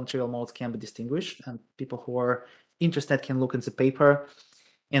topological and trivial modes can be distinguished, and people who are interested can look in the paper.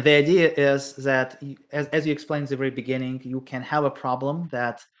 And the idea is that, as you explained at the very beginning, you can have a problem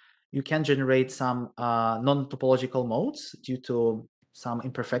that you can generate some non-topological modes due to some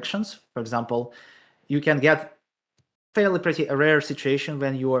imperfections. For example, you can get pretty rare situation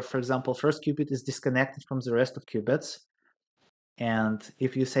when your, for example, first qubit is disconnected from the rest of qubits. And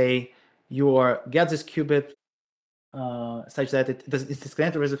if you say you get this qubit such that it's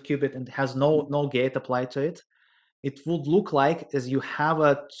disconnected from the rest of qubit and has no gate applied to it, it would look like as you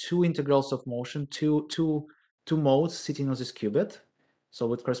have two integrals of motion, two modes sitting on this qubit. So it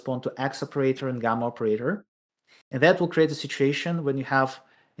would correspond to X operator and gamma operator. And that will create a situation when you have,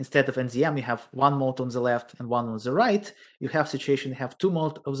 instead of NZM, you have one mode on the left and one on the right. You have situation, you have two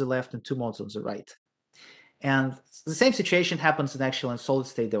modes on the left and two modes on the right. And the same situation happens in actual and solid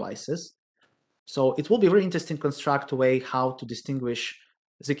state devices. So it will be very interesting to construct a way how to distinguish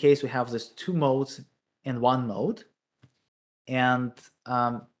the case we have these two modes and one mode. And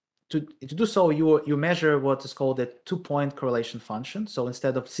to do so, you measure what is called a two-point correlation function. So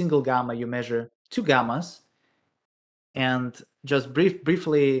instead of single gamma, you measure two gammas. And just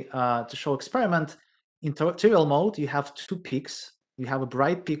briefly to show experiment, in trivial mode, you have two peaks. You have a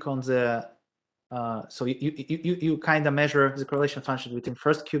bright peak on the, so you kind of measure the correlation function between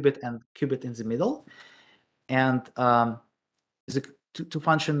first qubit and qubit in the middle. And the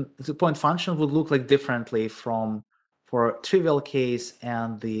point function would look like differently for trivial case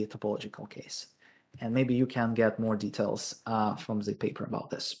and the topological case. And maybe you can get more details from the paper about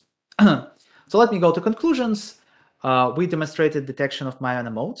this. So let me go to conclusions. We demonstrated detection of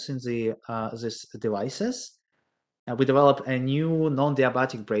Majorana modes in these devices. We developed a new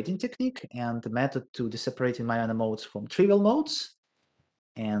non-diabatic braiding technique and the method to separating Majorana modes from trivial modes.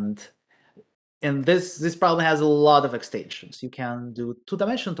 And this problem has a lot of extensions. You can do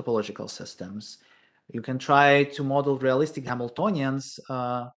two-dimensional topological systems. You can try to model realistic Hamiltonians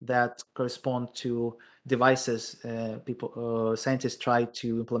that correspond to devices scientists try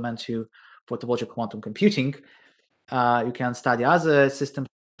to implement for topological quantum computing. You can study other systems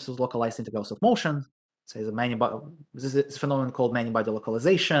with localized integrals of motion. Say this is a phenomenon called many-body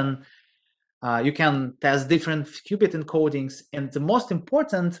localization. You can test different qubit encodings, and the most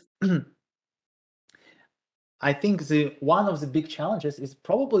important I think one of the big challenges is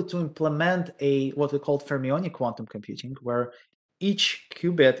probably to implement what we call fermionic quantum computing, where each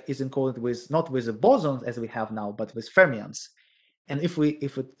qubit is encoded with not with a boson as we have now, but with fermions. And if we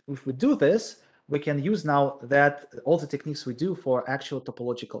do this, we can use now that all the techniques we do for actual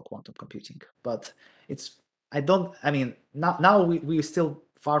topological quantum computing. But now we're still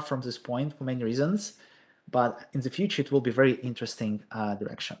far from this point for many reasons, but in the future it will be very interesting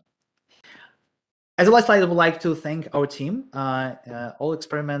direction. As a last slide, I would like to thank our team. All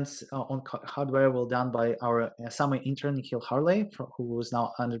experiments on hardware were done by our summer intern, Nikhil Harley, who is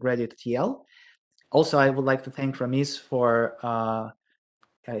now undergraduate at TL. Also, I would like to thank Ramiz for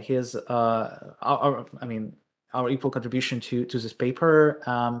his our equal contribution to this paper.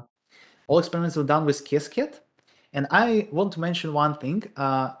 All experiments were done with Qiskit. And I want to mention one thing.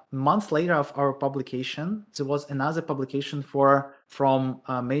 Months later of our publication, there was another publication from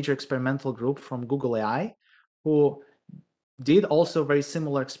a major experimental group from Google AI, who did also very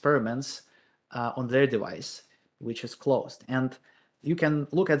similar experiments on their device, which is closed. And you can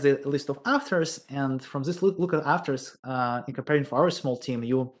look at the list of authors, and from this look at authors, in comparing for our small team,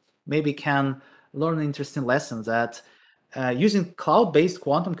 you maybe can learn an interesting lesson that using cloud-based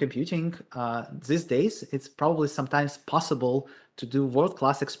quantum computing these days, it's probably sometimes possible to do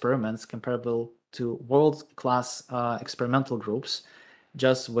world-class experiments comparable to world-class experimental groups,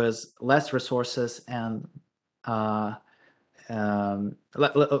 just with less resources and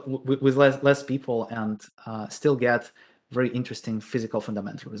with less people, and still get very interesting physical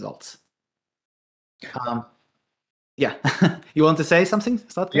fundamental results. Yeah, you want to say something,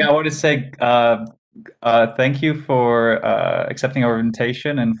 Zlatko? Yeah, I want to say thank you for accepting our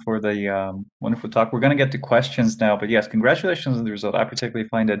invitation and for the wonderful talk. We're going to get to questions now, but yes, congratulations on the result. I particularly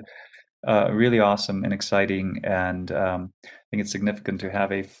find it really awesome and exciting, and I think it's significant to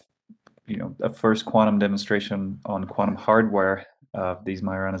have a first quantum demonstration on quantum hardware of these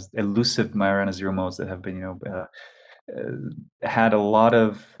Majoranas, elusive Majorana zero modes that have been had a lot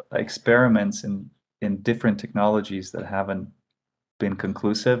of experiments in different technologies that haven't been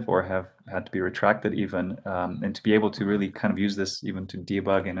conclusive or have had to be retracted even, and to be able to really kind of use this even to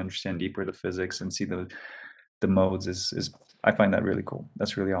debug and understand deeper the physics and see the modes is I find that really cool.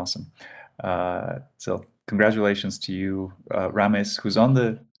 That's really awesome. So congratulations to you, Ramis, who's on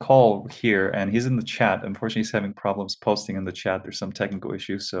the call here, and he's in the chat. Unfortunately, he's having problems posting in the chat. There's some technical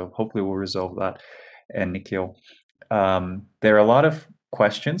issues, so hopefully we'll resolve that. And Nikhil, there are a lot of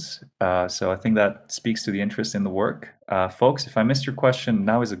questions, so I think that speaks to the interest in the work. Folks, if I missed your question,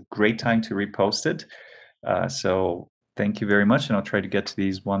 now is a great time to repost it. So thank you very much, and I'll try to get to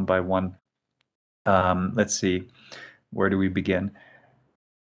these one by one. Let's see, where do we begin?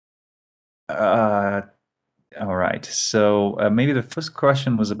 All right, so maybe the first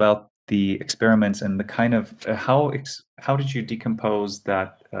question was about the experiments and the kind of how did you decompose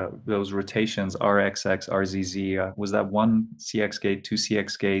that those rotations RXX, RZZ? Was that one CX gate, two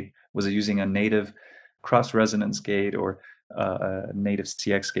CX gate? Was it using a native cross resonance gate or a native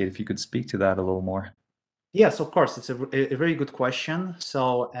CX gate? If you could speak to that a little more. Yes, of course. It's a very good question.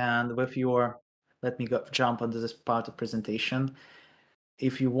 So, and with your, let me jump onto this part of presentation.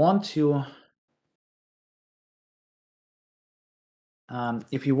 If you want to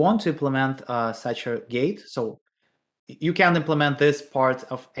implement such a gate, so you can implement this part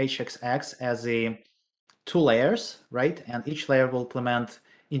of HXX as a two layers, right? And each layer will implement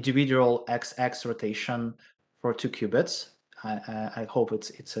individual XX rotation for two qubits. I hope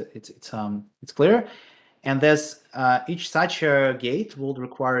it's clear. And this each such a gate will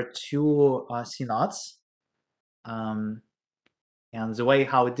require two CNOTs. And the way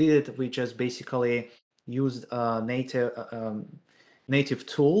how we did it, we just basically used a native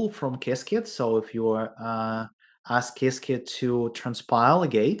tool from Qiskit. So if you ask Qiskit to transpile a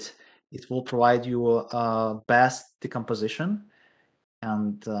gate, it will provide you best decomposition.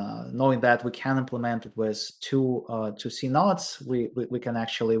 And knowing that we can implement it with two CNOTs, we can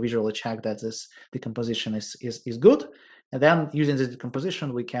actually visually check that this decomposition is good. And then using this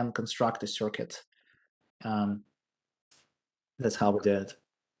decomposition, we can construct a circuit. That's how we did it.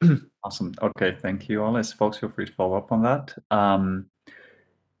 Awesome. Okay, thank you, Oles. Folks, feel free to follow up on that.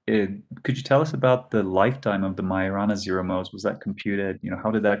 Could you tell us about the lifetime of the Majorana zero modes? Was that computed? How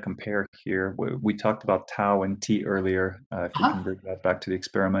did that compare here? We talked about tau and t earlier. If you can bring that back to the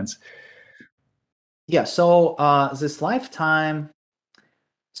experiments. Yeah. So this lifetime.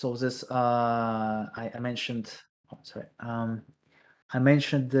 So this I mentioned. Oh, sorry. I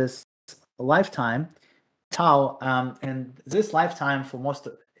mentioned this lifetime tau, and this lifetime for most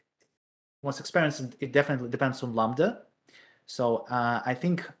experiments, it definitely depends on lambda. So I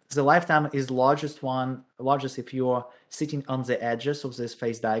think the lifetime is largest if you're sitting on the edges of this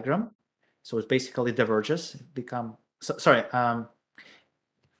phase diagram. So it basically diverges.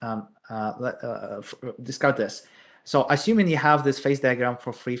 Discard this. So assuming you have this phase diagram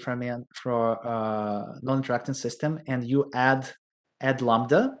for free frame for non-interacting system, and you add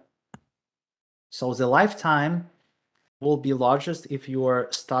lambda, so the lifetime will be largest if you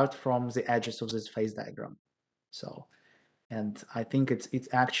start from the edges of this phase diagram. So, and I think it's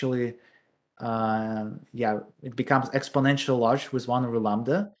actually it becomes exponential large with 1 over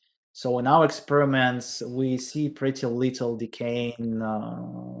lambda. So in our experiments, we see pretty little decaying.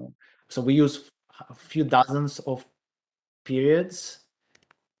 So we use a few dozens of periods,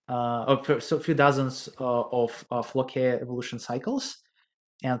 so a few dozens of Floquet evolution cycles.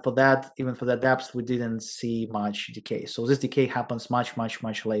 And for that, even for the depth, we didn't see much decay. So this decay happens much, much,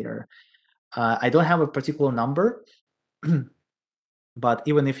 much later. I don't have a particular number, but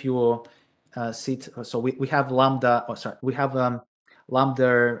even if you sit, so we have lambda, we have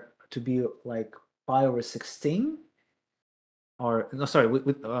lambda to be like pi over 16, or no, sorry,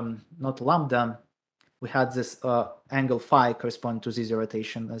 not lambda. We had this angle phi corresponding to z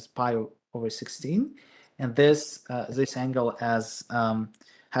rotation as pi over 16, and this angle has a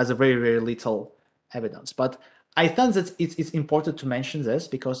very, very little evidence. But I think that it's important to mention this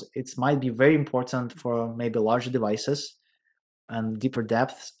because it might be very important for maybe larger devices and deeper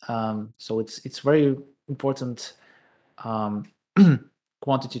depths. So it's very important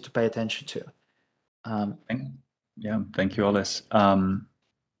quantity to pay attention to. Thank you, Oles.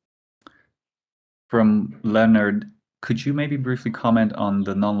 From Leonard, could you maybe briefly comment on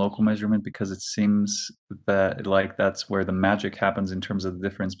the non-local measurement, because it seems that that's where the magic happens in terms of the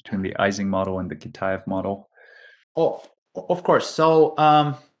difference between the Ising model and the Kitaev model? Oh, of course. So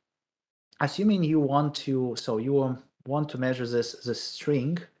assuming you want to, measure this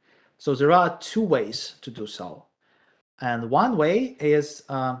string. So there are two ways to do so, and one way is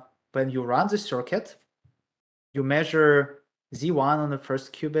when you run the circuit, you measure z1 on the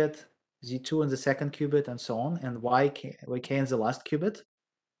first qubit, z2 on the second qubit, and so on, and yk in the last qubit.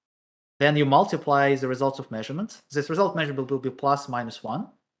 Then you multiply the results of measurement. This result measurement will be plus minus 1,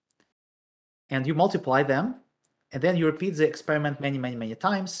 and you multiply them, and then you repeat the experiment many, many, many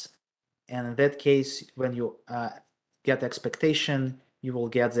times. And in that case, when you get the expectation, you will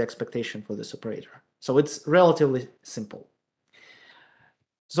get the expectation for this operator. So it's relatively simple.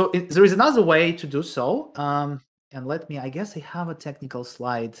 So there is another way to do so. And I guess I have a technical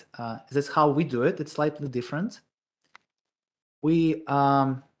slide. That's how we do it. It's slightly different. We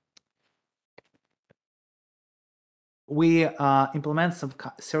implement some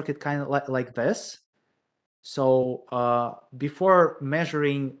circuit kind of like this. So before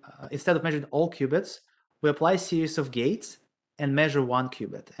measuring, instead of measuring all qubits, we apply a series of gates and measure one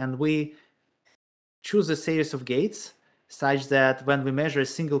qubit. And we choose a series of gates such that when we measure a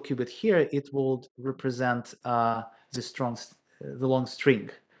single qubit here, it will represent the long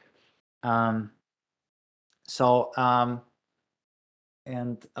string.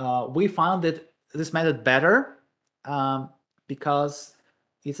 We found that this method better because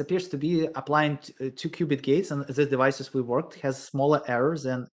it appears to be applying 2-qubit gates, and the devices we worked has smaller errors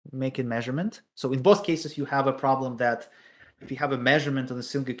than making measurement. So in both cases, you have a problem that if you have a measurement on a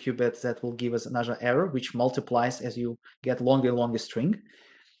single qubit, that will give us another error, which multiplies as you get longer and longer string.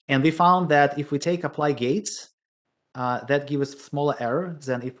 And we found that if we apply gates, that gives us smaller error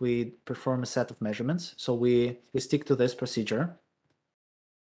than if we perform a set of measurements. So we stick to this procedure.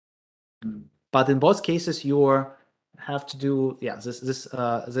 But in both cases, you have to do this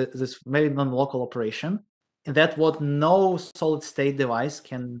very non-local operation, and that's what no solid-state device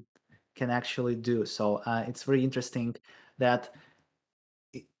can actually do. So it's very interesting that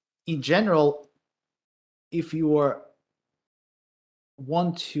in general, if you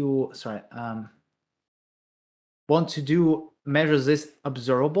want to measure this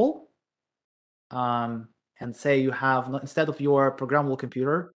observable, and say you have, instead of your programmable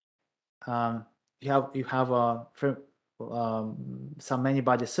computer, you have some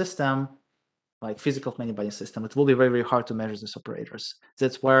many-body system, like physical many-body system. It will be very, very hard to measure these operators.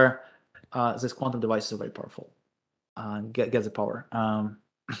 That's where these quantum devices are very powerful. Get the power.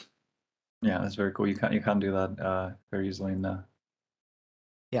 Yeah, that's very cool. You can't do that very easily in the.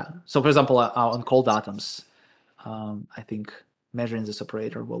 Yeah. So for example, on cold atoms, I think measuring this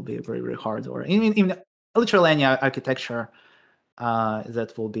operator will be very, very hard, or in literally any architecture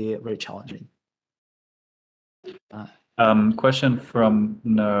that will be very challenging. Question from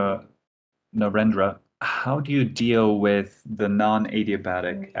Narendra. How do you deal with the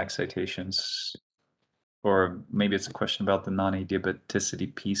non-adiabatic excitations? or maybe it's a question about the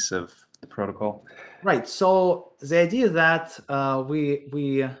non-adiabaticity piece of the protocol. Right. So the idea that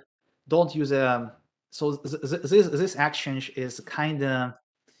we don't use a this exchange is kind of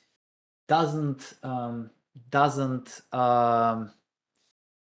doesn't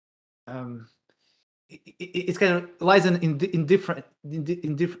it's kind of lies in different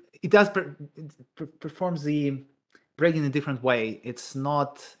it does performs the break in a different way. It's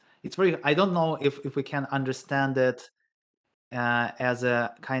not, it's very, I don't know if we can understand it as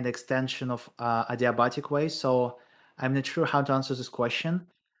a kind of extension of adiabatic way. So I'm not sure how to answer this question.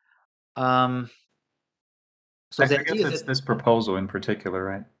 So I the guess idea it's is that, this proposal in particular,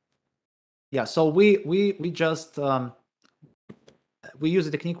 right? yeah, so we just we use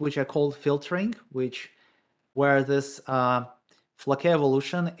a technique which I call filtering, where this Flaque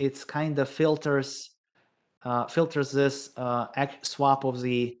evolution, it's kind of filters this swap of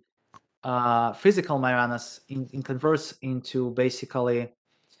the physical Majoranas in converts into basically,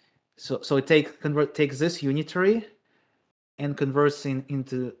 so it takes this unitary and converts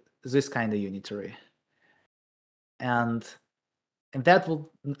into this kind of unitary, and that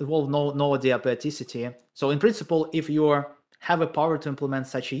will involve no adiabaticity. So in principle, if you have a power to implement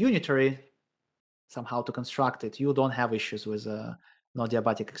such a unitary, somehow to construct it, you don't have issues with no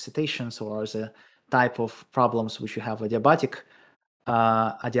adiabatic excitations or the type of problems which you have adiabatic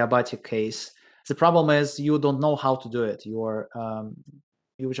case. The problem is you don't know how to do it. You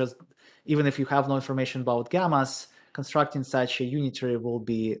just, even if you have no information about gammas, constructing such a unitary will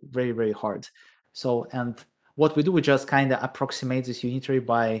be very, very hard. So, and what we do, we just kind of approximate this unitary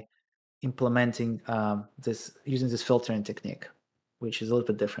by implementing using this filtering technique, which is a little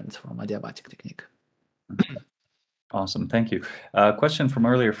bit different from adiabatic technique. Awesome, thank you. Question from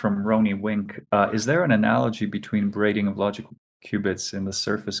earlier from Roni Wink. Is there an analogy between braiding of logical qubits in the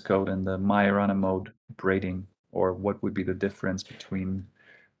surface code and the Majorana mode braiding, or what would be the difference between?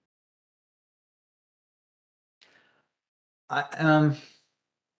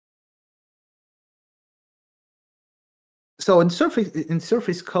 So in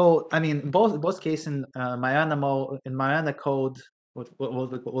surface code, I mean, both cases in Majorana code, what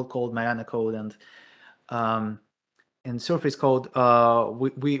we'll call Majorana code, and in surface code,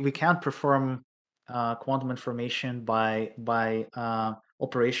 we can't perform quantum information by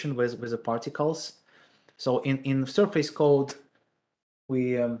operation with the particles. So in surface code,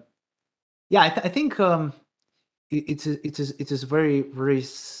 we yeah, I think it is very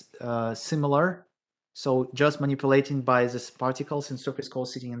similar. So just manipulating by these particles in surface code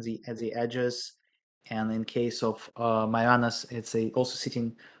sitting at the edges, and in case of Majoranas, it's also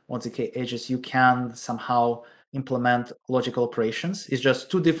sitting on the edges. You can somehow implement logical operations. It's just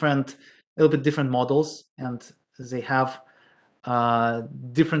two different, a little bit different models, and they have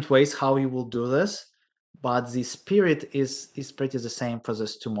different ways how you will do this. But the spirit is pretty the same for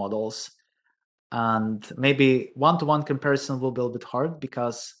these two models. And maybe one-to-one comparison will be a little bit hard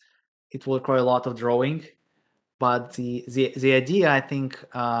because it will require a lot of drawing, but the idea, I think,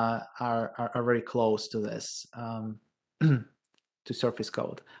 are very close to this, to surface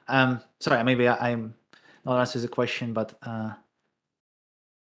code. Sorry, maybe I'm not answering the question, but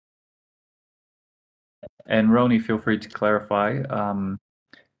And Roni, feel free to clarify.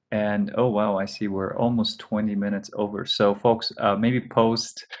 And oh wow, I see we're almost 20 minutes over. So folks, maybe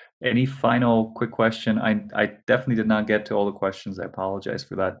post any final quick question. I definitely did not get to all the questions. I apologize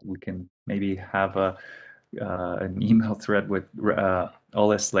for that. We can maybe have an email thread with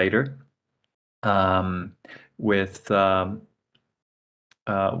Oles later. With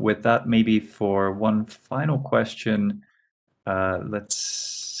that, maybe for one final question, let's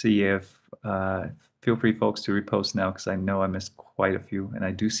see if feel free, folks, to repost now because I know I missed quite a few, and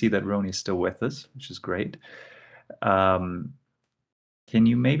I do see that Roni is still with us, which is great. Can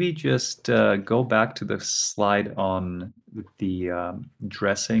you maybe just go back to the slide on the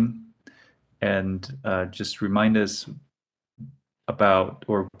dressing and just remind us about,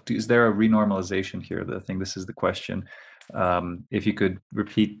 or is there a renormalization here? I think this is the question. If you could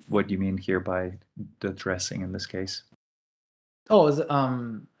repeat what you mean here by the dressing in this case. oh,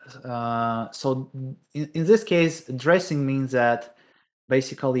 so in this case, dressing means that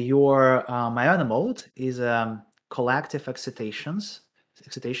basically your Majorana mode is collective excitation.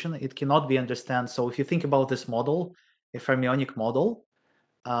 It cannot be understood. So if you think about this model, a fermionic model,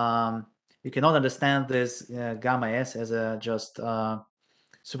 you cannot understand this gamma s as a just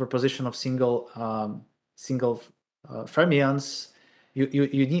superposition of single fermions.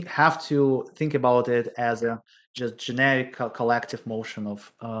 You have to think about it as a just generic collective motion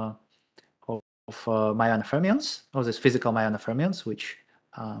of Majorana fermions, of this physical Majorana fermions, which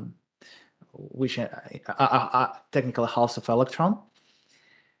which technically half-electron.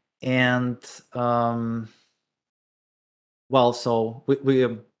 And well, so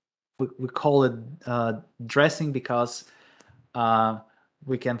we call it dressing because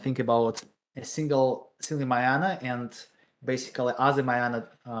we can think about a single Majorana and basically other Majorana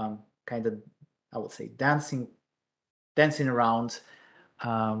kind of, I would say, dancing around,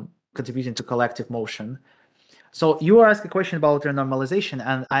 contributing to collective motion. So you were asking a question about renormalization,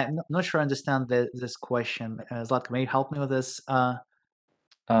 and I'm not sure I understand this question. Zlatko, may you help me with this? I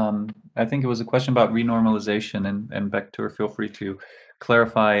think it was a question about renormalization, and Bektur, feel free to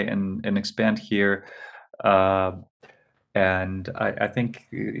clarify and expand here. And I think,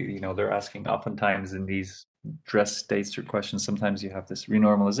 they're asking oftentimes in these dress states or questions, sometimes you have this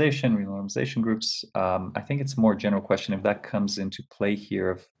renormalization groups. I think it's a more general question if that comes into play here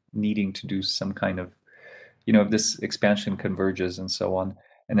of needing to do some kind of, if this expansion converges and so on,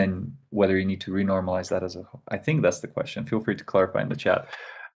 and then whether you need to renormalize that as a whole. I think that's the question. Feel free to clarify in the chat.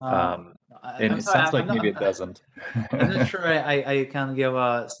 And I'm it sorry, sounds like maybe it doesn't. I'm not sure I can give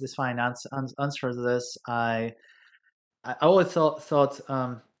a satisfying answer to this. I always thought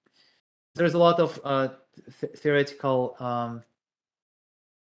there's a lot of theoretical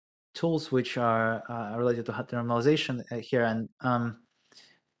tools which are related to normalization here, and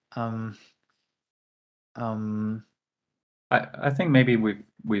I think maybe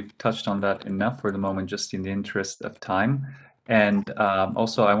we've touched on that enough for the moment, just in the interest of time. And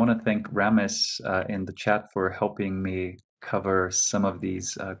also, I want to thank Ramis in the chat for helping me cover some of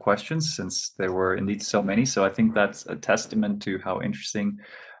these questions, since there were indeed so many. So I think that's a testament to how interesting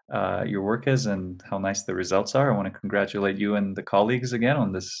your work is and how nice the results are. I want to congratulate you and the colleagues again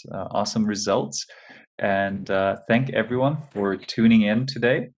on this awesome results, and thank everyone for tuning in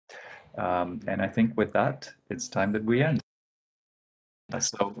today. And I think with that, it's time that we end.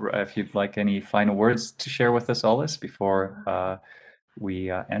 So if you'd like any final words to share with us, Oles, before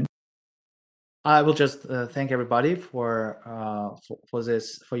we end. I will just thank everybody for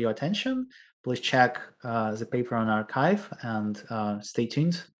your attention. Please check the paper on archive and stay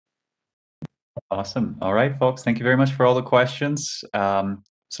tuned. Awesome. All right, folks. Thank you very much for all the questions.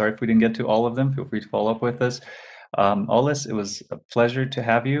 Sorry if we didn't get to all of them. Feel free to follow up with us. Oles, it was a pleasure to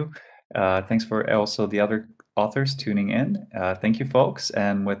have you. Thanks for also the other authors tuning in. Thank you, folks.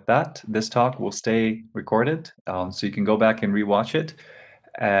 And with that, this talk will stay recorded, so you can go back and rewatch it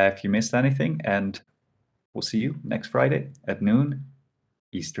if you missed anything. And we'll see you next Friday at noon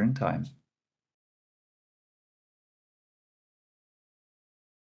Eastern Time.